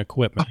looking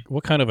equipment.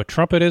 What kind of a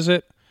trumpet is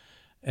it?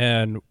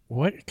 And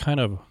what kind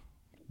of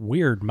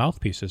weird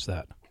mouthpiece is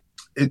that?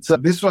 It's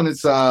this one.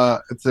 It's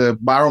a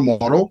Barrow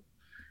model.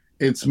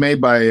 It's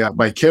made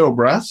by Carol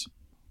Brass.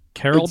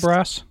 Carol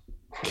Brass.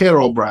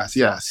 Carol Brass,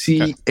 yeah.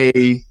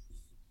 CAROL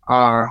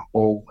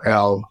Carol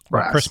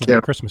Brass.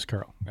 Christmas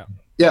Carol. Yeah.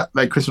 Yeah,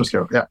 like Christmas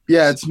Carol. Yeah,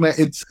 yeah.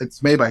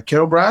 It's made by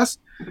Carol Brass.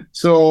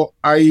 So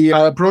I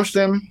approached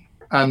them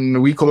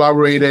and we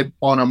collaborated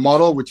on a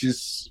model, which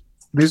is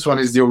this one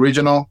is the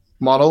original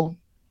model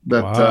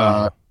that.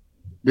 Wow.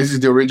 This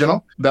is the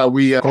original that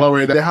we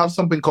collaborated. They have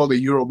something called the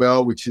Euro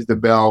bell, which is the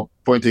bell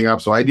pointing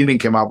up. So I didn't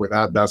come up with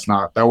that.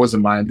 That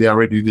wasn't mine. They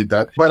already did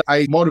that. But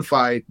I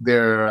modified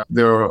their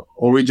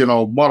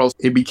original models.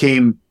 It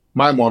became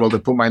my model to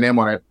put my name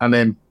on it. And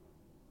then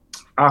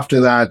after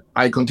that,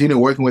 I continued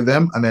working with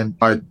them. And then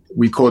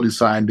we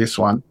co-designed this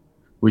one,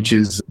 this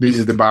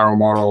is the Barrow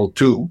Model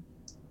 2,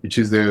 which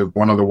is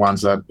one of the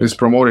ones that is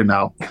promoted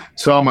now.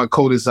 So I'm a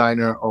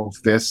co-designer of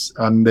this,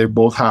 and they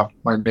both have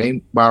my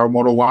name, Barrow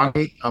Model 1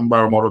 and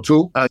Barrow Model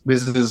 2.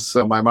 This is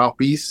my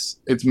mouthpiece.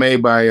 It's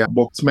made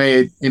it's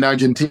made in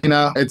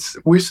Argentina.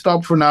 We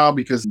stopped for now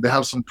because they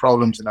have some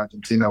problems in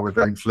Argentina with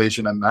the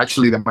inflation, and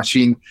actually the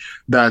machine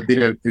that did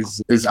it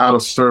is out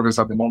of service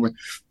at the moment.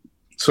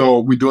 So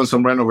we're doing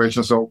some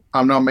renovations. So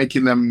I'm not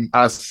making them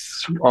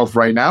as of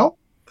right now.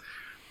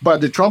 But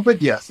the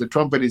trumpet, yes, the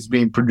trumpet is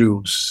being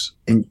produced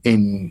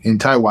in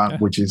Taiwan,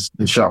 which is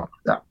the shop.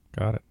 Yeah.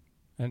 Got it.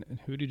 And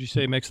who did you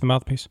say makes the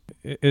mouthpiece?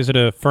 Is it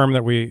a firm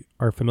that we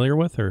are familiar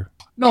with, or?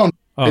 No,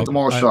 it's a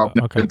small shop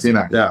in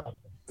Argentina.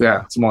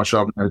 Yeah, small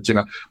shop in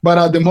Argentina. But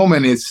at the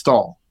moment, it's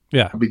Stahl.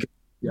 Yeah. Because,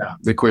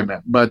 the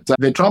equipment. But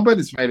the trumpet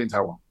is made in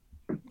Taiwan.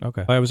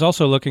 Okay. I was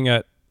also looking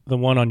at the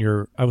one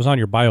I was on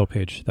your bio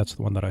page. That's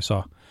the one that I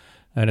saw.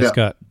 And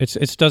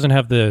it doesn't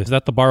have is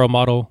that the Barrow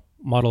model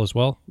as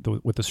well,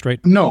 with the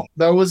straight? No,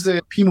 that was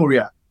the P.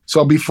 Moriat.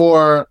 So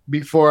before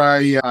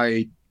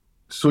I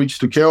switched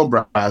to Carol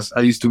Brass,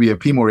 I used to be a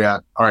P.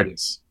 Moriat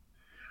artist.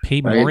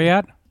 P.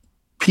 Moriat?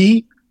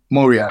 P.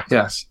 Moriat,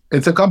 yes.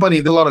 It's a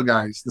company. There's a lot of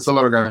guys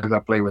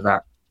that play with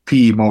that.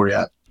 P.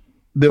 Moriat.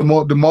 The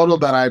model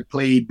that I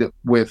played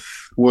with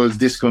was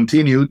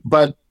discontinued,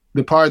 but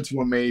the parts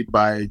were made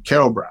by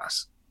Carol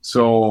Brass.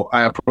 So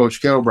I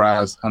approached Carol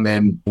Brass, and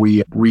then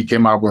we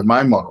came up with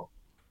my model,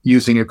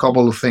 using a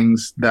couple of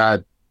things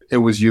that it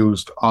was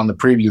used on the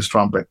previous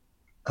trumpet.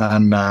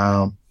 And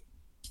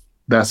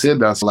that's it.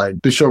 That's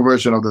like the short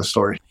version of the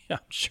story. Yeah,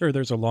 I'm sure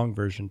there's a long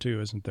version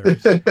too, isn't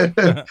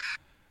there?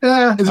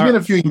 Yeah, it's been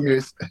a few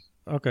years.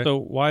 Okay. So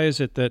why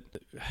is it that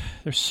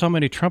there's so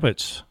many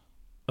trumpets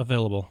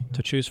available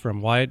to choose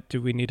from? Why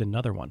do we need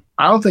another one?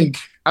 I don't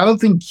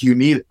think you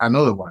need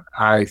another one.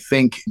 I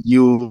think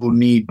you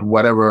need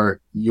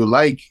whatever you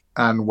like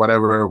and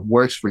whatever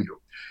works for you,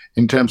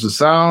 in terms of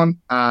sound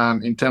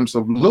and in terms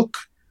of look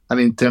and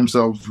in terms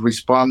of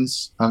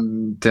response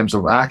and in terms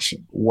of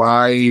action.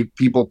 Why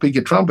people pick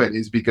a trumpet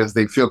is because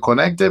they feel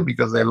connected,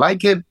 because they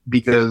like it,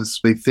 because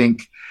they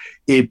think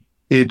it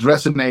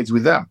resonates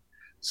with them.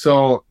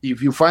 So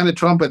if you find a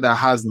trumpet that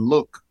has a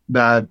look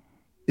that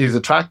is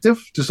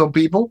attractive to some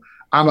people,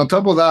 and on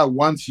top of that,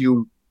 once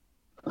you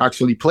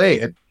actually play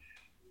it,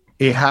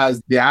 it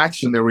has the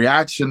action, the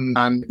reaction,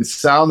 and the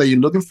sound that you're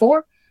looking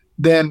for,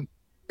 then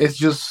it's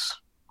just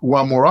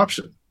one more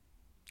option.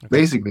 Okay.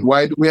 Basically,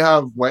 why do we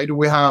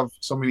have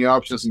so many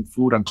options in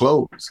food and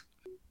clothes,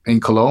 in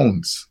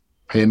colognes,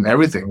 in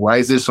everything? Why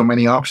is there so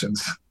many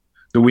options?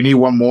 Do we need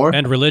one more?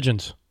 And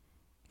religions.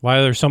 Why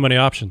are there so many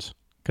options?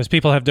 Because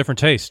people have different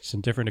tastes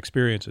and different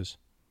experiences.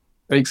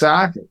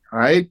 Exactly,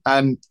 right?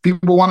 And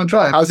people want to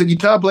try. As a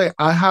guitar player,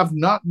 I have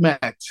not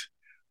met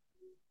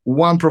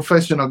one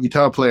professional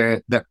guitar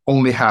player that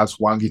only has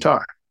one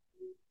guitar.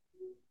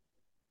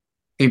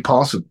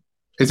 Impossible.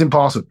 It's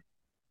impossible.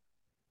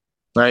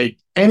 Like,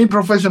 any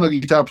professional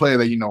guitar player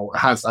that you know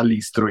has at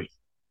least three.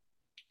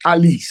 At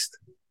least.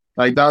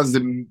 Like, that's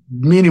the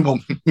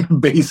minimum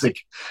basic,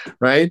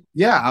 right?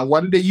 Yeah, and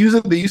what do they use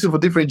it? They use it for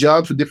different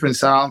jobs, for different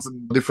sounds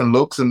and different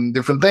looks and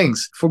different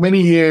things. For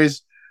many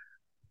years,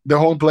 the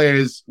horn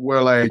players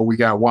were like, we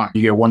got one.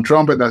 You get one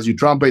trumpet, that's your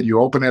trumpet, you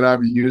open it up,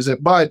 you use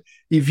it. But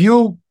if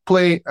you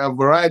play a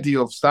variety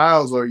of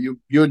styles or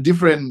you're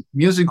different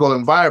musical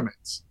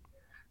environments,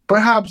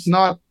 perhaps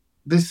not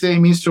the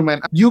same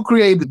instrument. You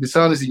create the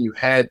sound is in your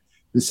head,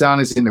 the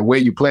sound is in the way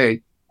you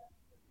play,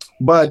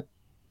 but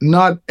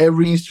not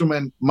every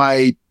instrument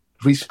might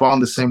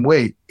respond the same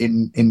way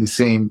in the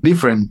same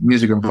different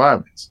music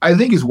environments. I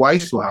think it's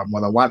wise to have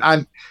more than one.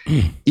 And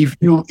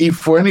if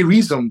for any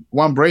reason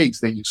one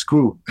breaks, then you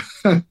screw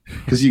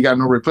because you got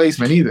no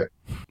replacement either.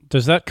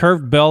 Does that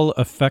curved bell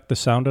affect the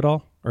sound at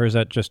all? Or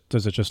does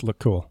it just look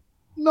cool?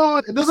 No,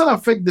 it doesn't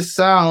affect the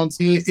sounds.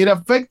 It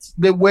affects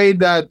the way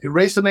that it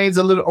resonates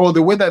a little, or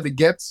the way that it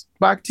gets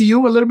back to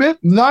you a little bit.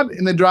 Not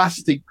in a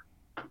drastic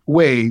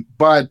way,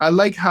 but I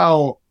like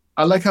how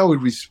it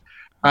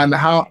and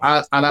I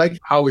like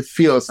how it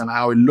feels and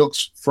how it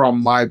looks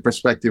from my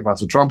perspective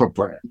as a trumpet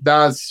player.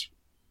 That's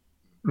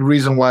the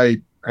reason why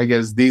I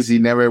guess Dizzy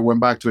never went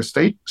back to a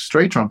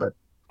straight trumpet.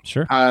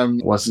 Sure.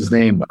 What's his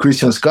name?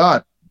 Christian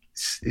Scott.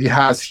 He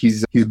has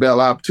his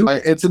bell up too.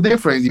 It's a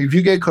difference. If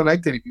you get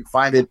connected, if you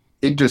find it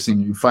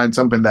interesting, you find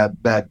something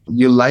that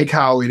you like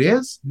how it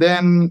is,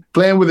 then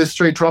playing with a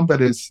straight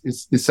trumpet it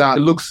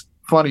looks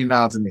funny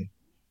now to me.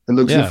 It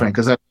looks different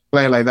because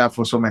playing like that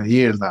for so many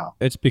years now.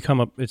 It's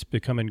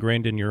become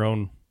ingrained in your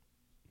own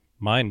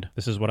mind.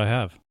 This is what I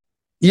have.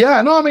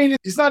 Yeah, no, I mean,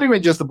 it's not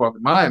even just about the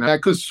mind. I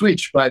could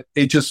switch, but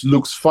it just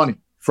looks funny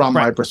from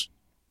my perspective.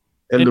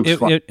 It looks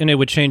funny. And it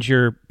would change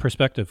your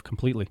perspective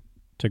completely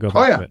to go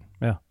back to it.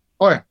 Yeah.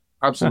 Oh, yeah,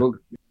 absolutely.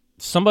 Yeah.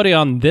 Somebody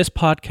on this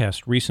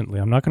podcast recently,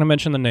 I'm not going to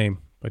mention the name,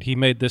 but he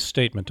made this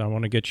statement. I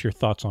want to get your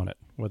thoughts on it,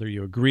 whether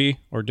you agree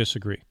or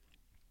disagree.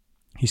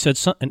 He said,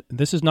 and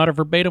this is not a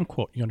verbatim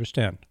quote, you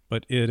understand,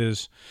 but it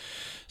is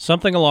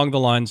something along the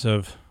lines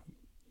of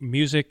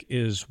music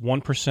is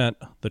 1%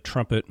 the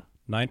trumpet,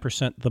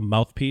 9% the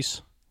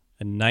mouthpiece,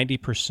 and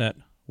 90%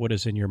 what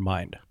is in your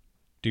mind.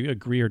 Do you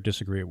agree or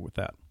disagree with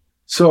that?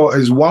 So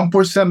it's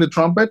 1% the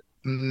trumpet,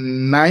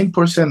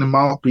 9% the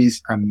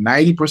mouthpiece, and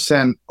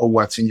 90% of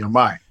what's in your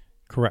mind.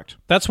 Correct.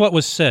 That's what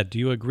was said. Do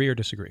you agree or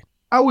disagree?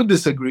 I would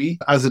disagree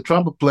as a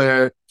trumpet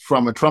player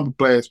from a trumpet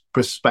player's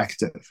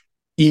perspective.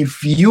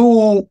 If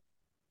you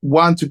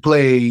want to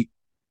play,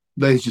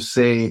 let's just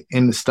say,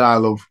 in the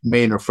style of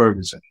Maynard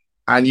Ferguson,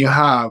 and you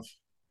have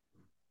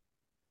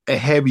a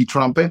heavy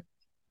trumpet,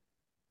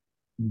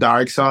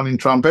 dark sounding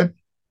trumpet,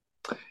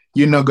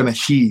 you're not going to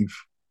achieve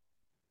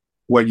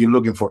what you're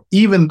looking for,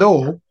 even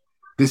though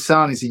the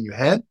sound is in your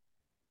head,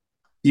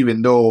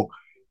 even though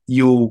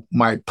you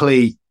might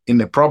play in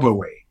the proper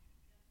way,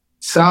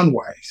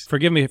 sound-wise.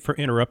 Forgive me for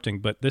interrupting,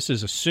 but this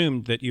is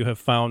assumed that you have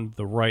found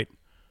the right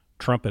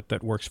trumpet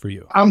that works for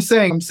you. I'm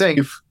saying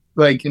if,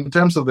 like, in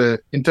terms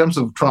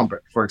of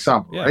trumpet, for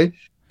example, right?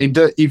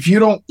 If you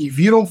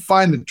don't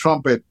find the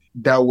trumpet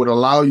that would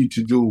allow you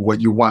to do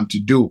what you want to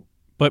do.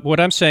 But what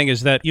I'm saying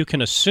is that you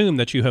can assume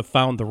that you have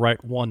found the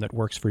right one that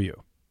works for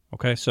you.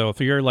 Okay, so if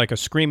you're like a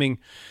screaming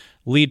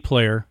lead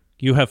player,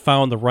 you have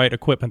found the right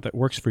equipment that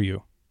works for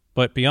you.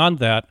 But beyond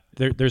that,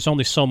 there's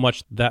only so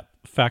much that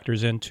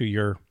factors into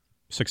your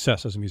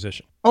success as a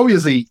musician.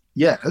 Obviously,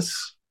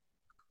 yes,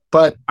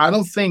 but I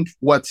don't think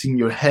what's in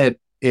your head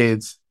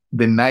is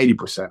the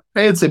 90%.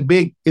 It's a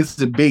big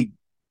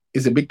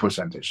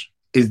percentage.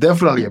 It's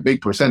definitely a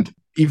big percentage.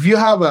 If you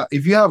have a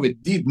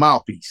deep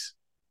mouthpiece,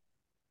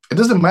 it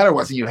doesn't matter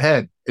what's in your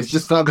head. It's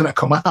just not gonna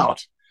come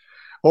out.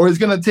 Or it's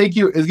gonna take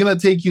you,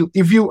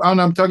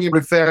 and I'm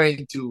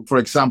referring to, for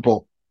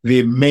example,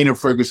 the Maynard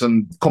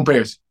Ferguson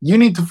comparison. You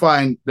need to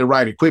find the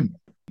right equipment.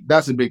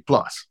 That's a big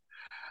plus.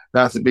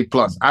 I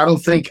don't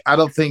think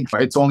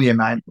it's only a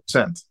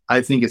 9%.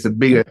 I think it's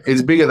bigger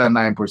than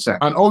 9%.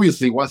 And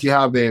obviously, once you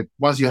have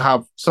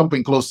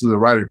something close to the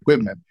right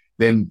equipment,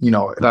 then,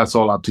 that's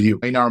all up to you.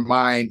 In our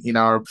mind, in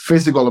our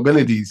physical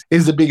abilities,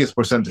 is the biggest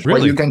percentage.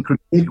 Really? What you can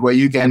create, what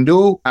you can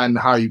do, and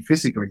how you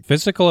physically.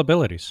 Physical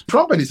abilities.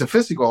 Trumpet is a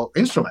physical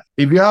instrument.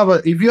 If you have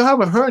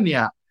a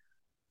hernia,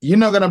 you're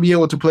not going to be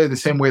able to play the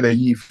same way that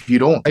if you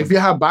don't. If you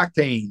have back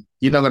pain,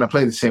 you're not going to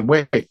play the same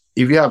way.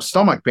 If you have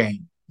stomach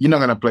pain, you're not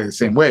going to play the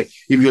same way.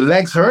 If your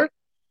legs hurt,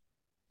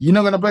 you're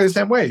not going to play the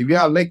same way. If you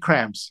have leg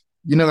cramps,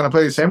 you're not going to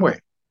play the same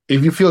way.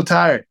 If you feel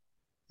tired,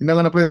 you're not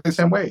going to play the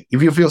same way.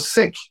 If you feel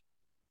sick,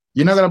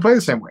 you're not going to play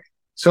the same way.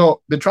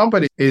 So the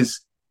trumpet is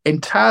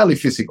entirely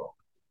physical,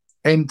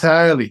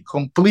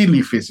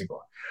 completely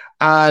physical.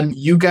 And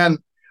you can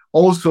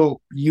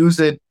also use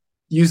that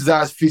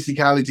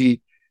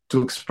physicality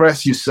to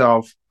express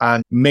yourself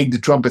and make the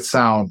trumpet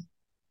sound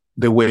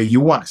the way you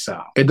want to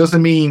sound. It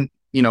doesn't mean,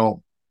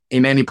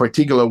 in any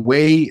particular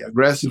way,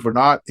 aggressive or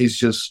not. It's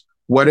just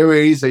whatever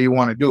it is that you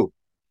want to do,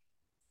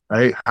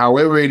 right?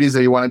 However it is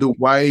that you want to do.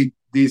 Why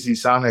Dizzy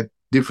sounded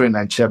different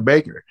than Chet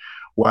Baker?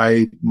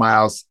 Why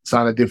Miles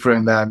sounded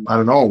different than, I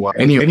don't know,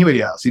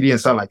 anybody else? He didn't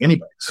sound like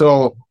anybody.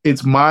 So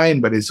it's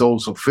mind, but it's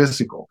also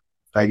physical.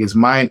 Like, it's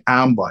mind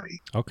and body.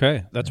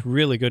 Okay, that's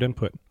really good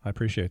input. I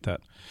appreciate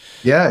that.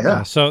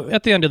 Yeah. So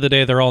at the end of the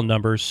day, they're all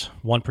numbers.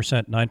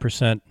 1%,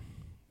 9%.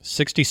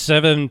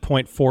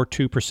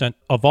 67.42%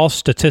 of all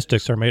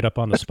statistics are made up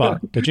on the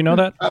spot. Did you know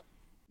that?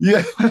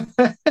 Yeah.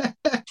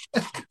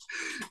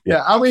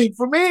 Yeah. I mean,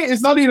 for me,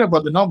 it's not even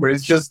about the number.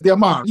 It's just the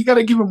amount. You got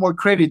to give more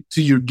credit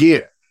to your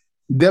gear.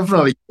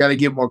 Definitely got to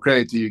give more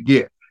credit to your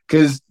gear.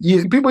 Because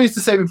people used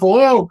to say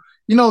before,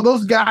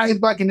 those guys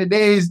back in the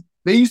days,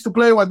 they used to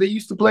play what they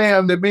used to play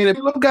and they made it.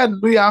 Look at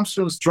Louis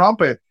Armstrong's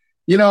trumpet.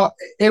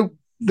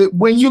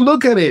 When you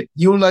look at it,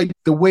 you like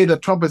the way the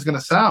trumpet is going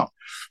to sound.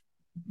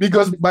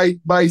 Because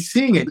by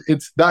seeing it,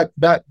 it's that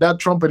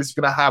trumpet is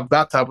gonna have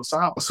that type of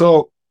sound.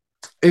 So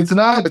it's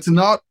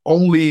not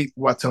only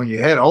what's on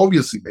your head.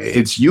 Obviously,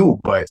 it's you,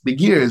 but the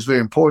gear is very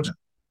important.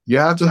 You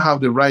have to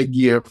have the right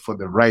gear for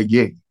the right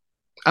gig,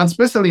 and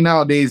especially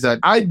nowadays that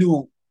I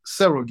do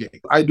several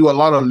gigs. I do a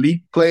lot of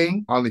lead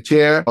playing on the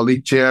chair, a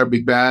lead chair,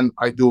 big band.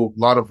 I do a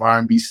lot of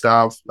R&B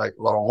stuff, like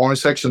a lot of horn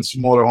section,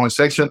 smaller horn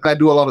section. I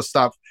do a lot of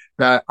stuff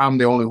that I'm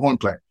the only horn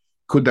player.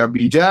 Could that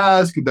be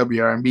jazz? Could that be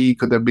R&B?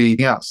 Could that be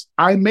anything else?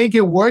 I make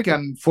it work,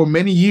 and for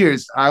many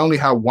years, I only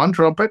have one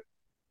trumpet,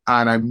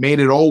 and I made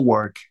it all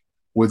work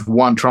with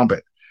one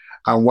trumpet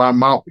and one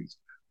mouthpiece.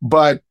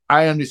 But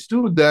I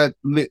understood that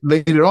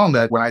later on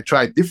that when I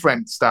tried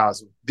different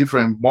styles,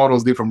 different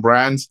models, different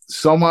brands,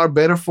 some are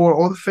better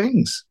for other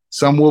things.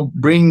 Some will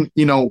bring,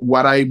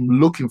 what I'm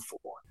looking for.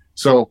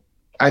 So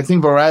I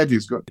think variety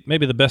is good.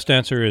 Maybe the best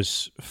answer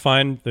is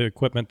find the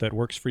equipment that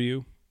works for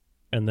you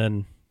and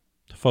then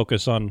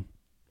focus on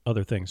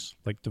other things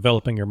like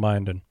developing your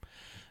mind and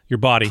your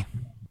body.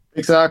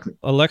 Exactly.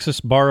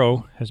 Alexis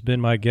Barrow has been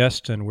my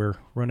guest, and we're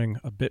running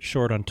a bit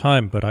short on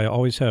time, but I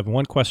always have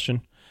one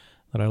question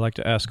that I like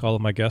to ask all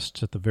of my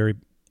guests at the very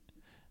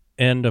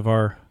end of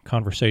our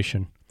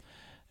conversation.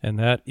 And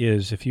that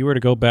is, if you were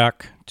to go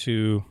back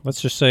to,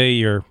 let's just say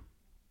you're,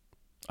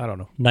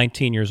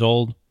 19 years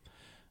old,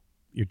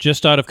 you're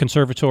just out of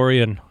conservatory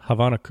in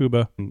Havana,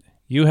 Cuba, and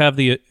you have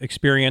the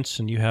experience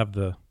and you have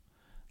the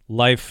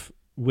life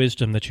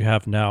wisdom that you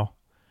have now,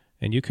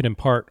 and you could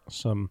impart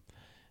some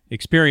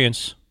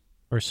experience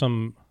or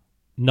some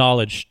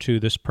knowledge to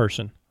this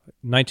person,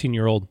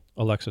 19-year-old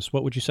Alexis,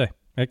 what would you say?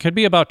 It could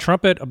be about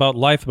trumpet, about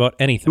life, about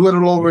anything. Do it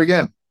all over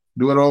again.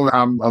 Do it all.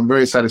 I'm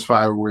very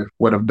satisfied with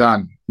what I've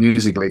done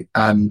musically.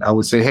 And I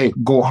would say, hey,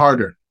 go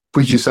harder.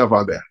 Put yourself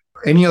out there.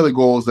 Any other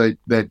goals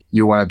that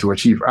you wanted to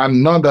achieve?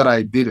 And not that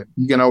I didn't.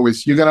 You can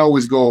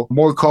always go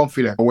more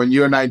confident. When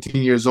you're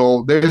 19 years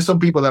old, there's some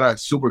people that are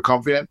super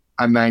confident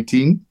at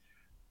 19.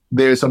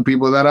 There's some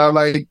people that are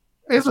like,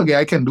 it's okay,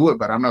 I can do it,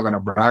 but I'm not going to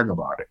brag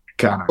about it.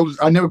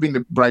 I've never been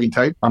the bragging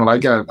type. I don't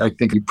like it. I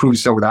think you prove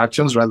yourself with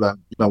actions rather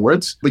than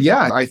words. But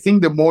yeah, I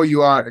think the more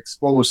you are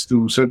exposed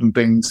to certain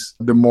things,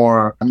 the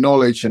more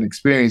knowledge and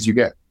experience you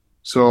get.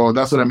 So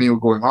that's what I mean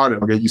with going harder.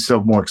 Get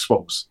yourself more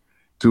exposed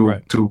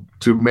to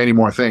many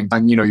more things.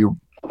 And, you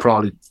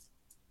probably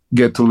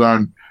get to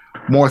learn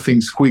more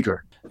things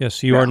quicker.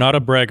 Yes, you are not a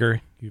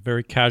bragger. You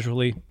very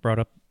casually brought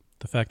up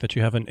the fact that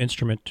you have an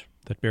instrument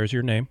that bears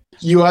your name.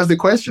 You asked the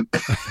question.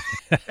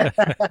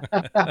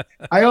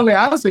 I only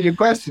answered your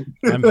question.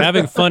 I'm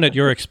having fun at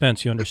your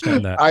expense. You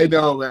understand that? I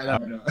know, man. I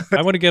know.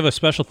 I want to give a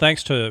special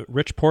thanks to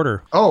Rich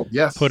Porter. Oh,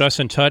 yes. Put us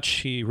in touch.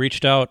 He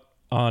reached out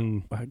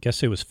on, I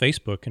guess it was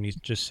Facebook, and he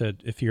just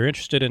said, if you're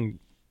interested in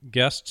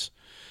guests,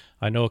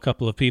 I know a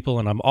couple of people,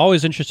 and I'm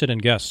always interested in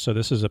guests. So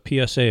this is a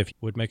PSA. If you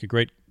would make a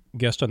great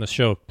guest on the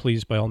show,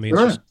 please, by all means,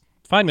 just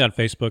find me on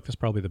Facebook. That's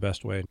probably the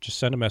best way. Just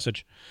send a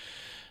message.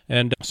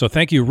 And so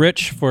thank you,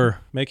 Rich, for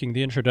making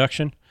the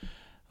introduction.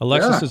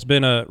 Alexis, It's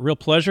been a real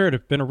pleasure.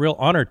 It's been a real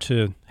honor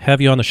to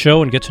have you on the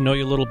show and get to know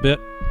you a little bit,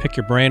 pick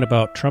your brain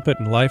about trumpet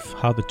and life,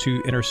 how the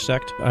two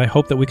intersect. I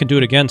hope that we can do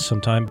it again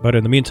sometime. But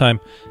in the meantime,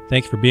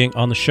 thank you for being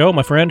on the show,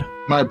 my friend.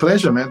 My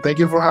pleasure, man. Thank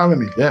you for having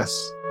me. Yes.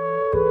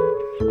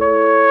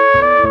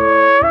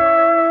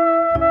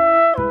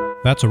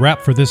 That's a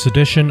wrap for this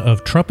edition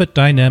of Trumpet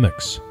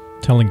Dynamics,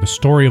 telling the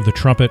story of the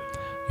trumpet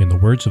in the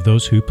words of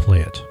those who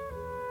play it.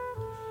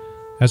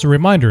 As a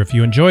reminder, if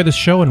you enjoy this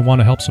show and want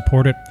to help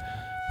support it,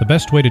 the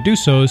best way to do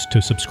so is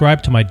to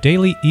subscribe to my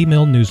daily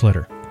email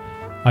newsletter.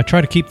 I try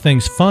to keep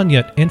things fun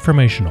yet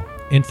informational,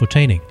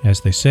 infotaining,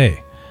 as they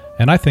say,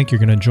 and I think you're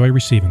going to enjoy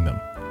receiving them.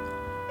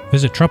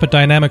 Visit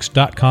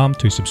trumpetdynamics.com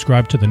to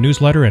subscribe to the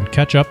newsletter and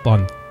catch up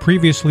on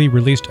previously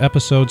released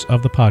episodes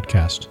of the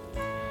podcast.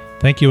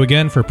 Thank you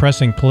again for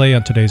pressing play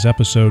on today's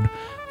episode,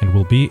 and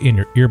we'll be in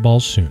your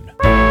earballs soon.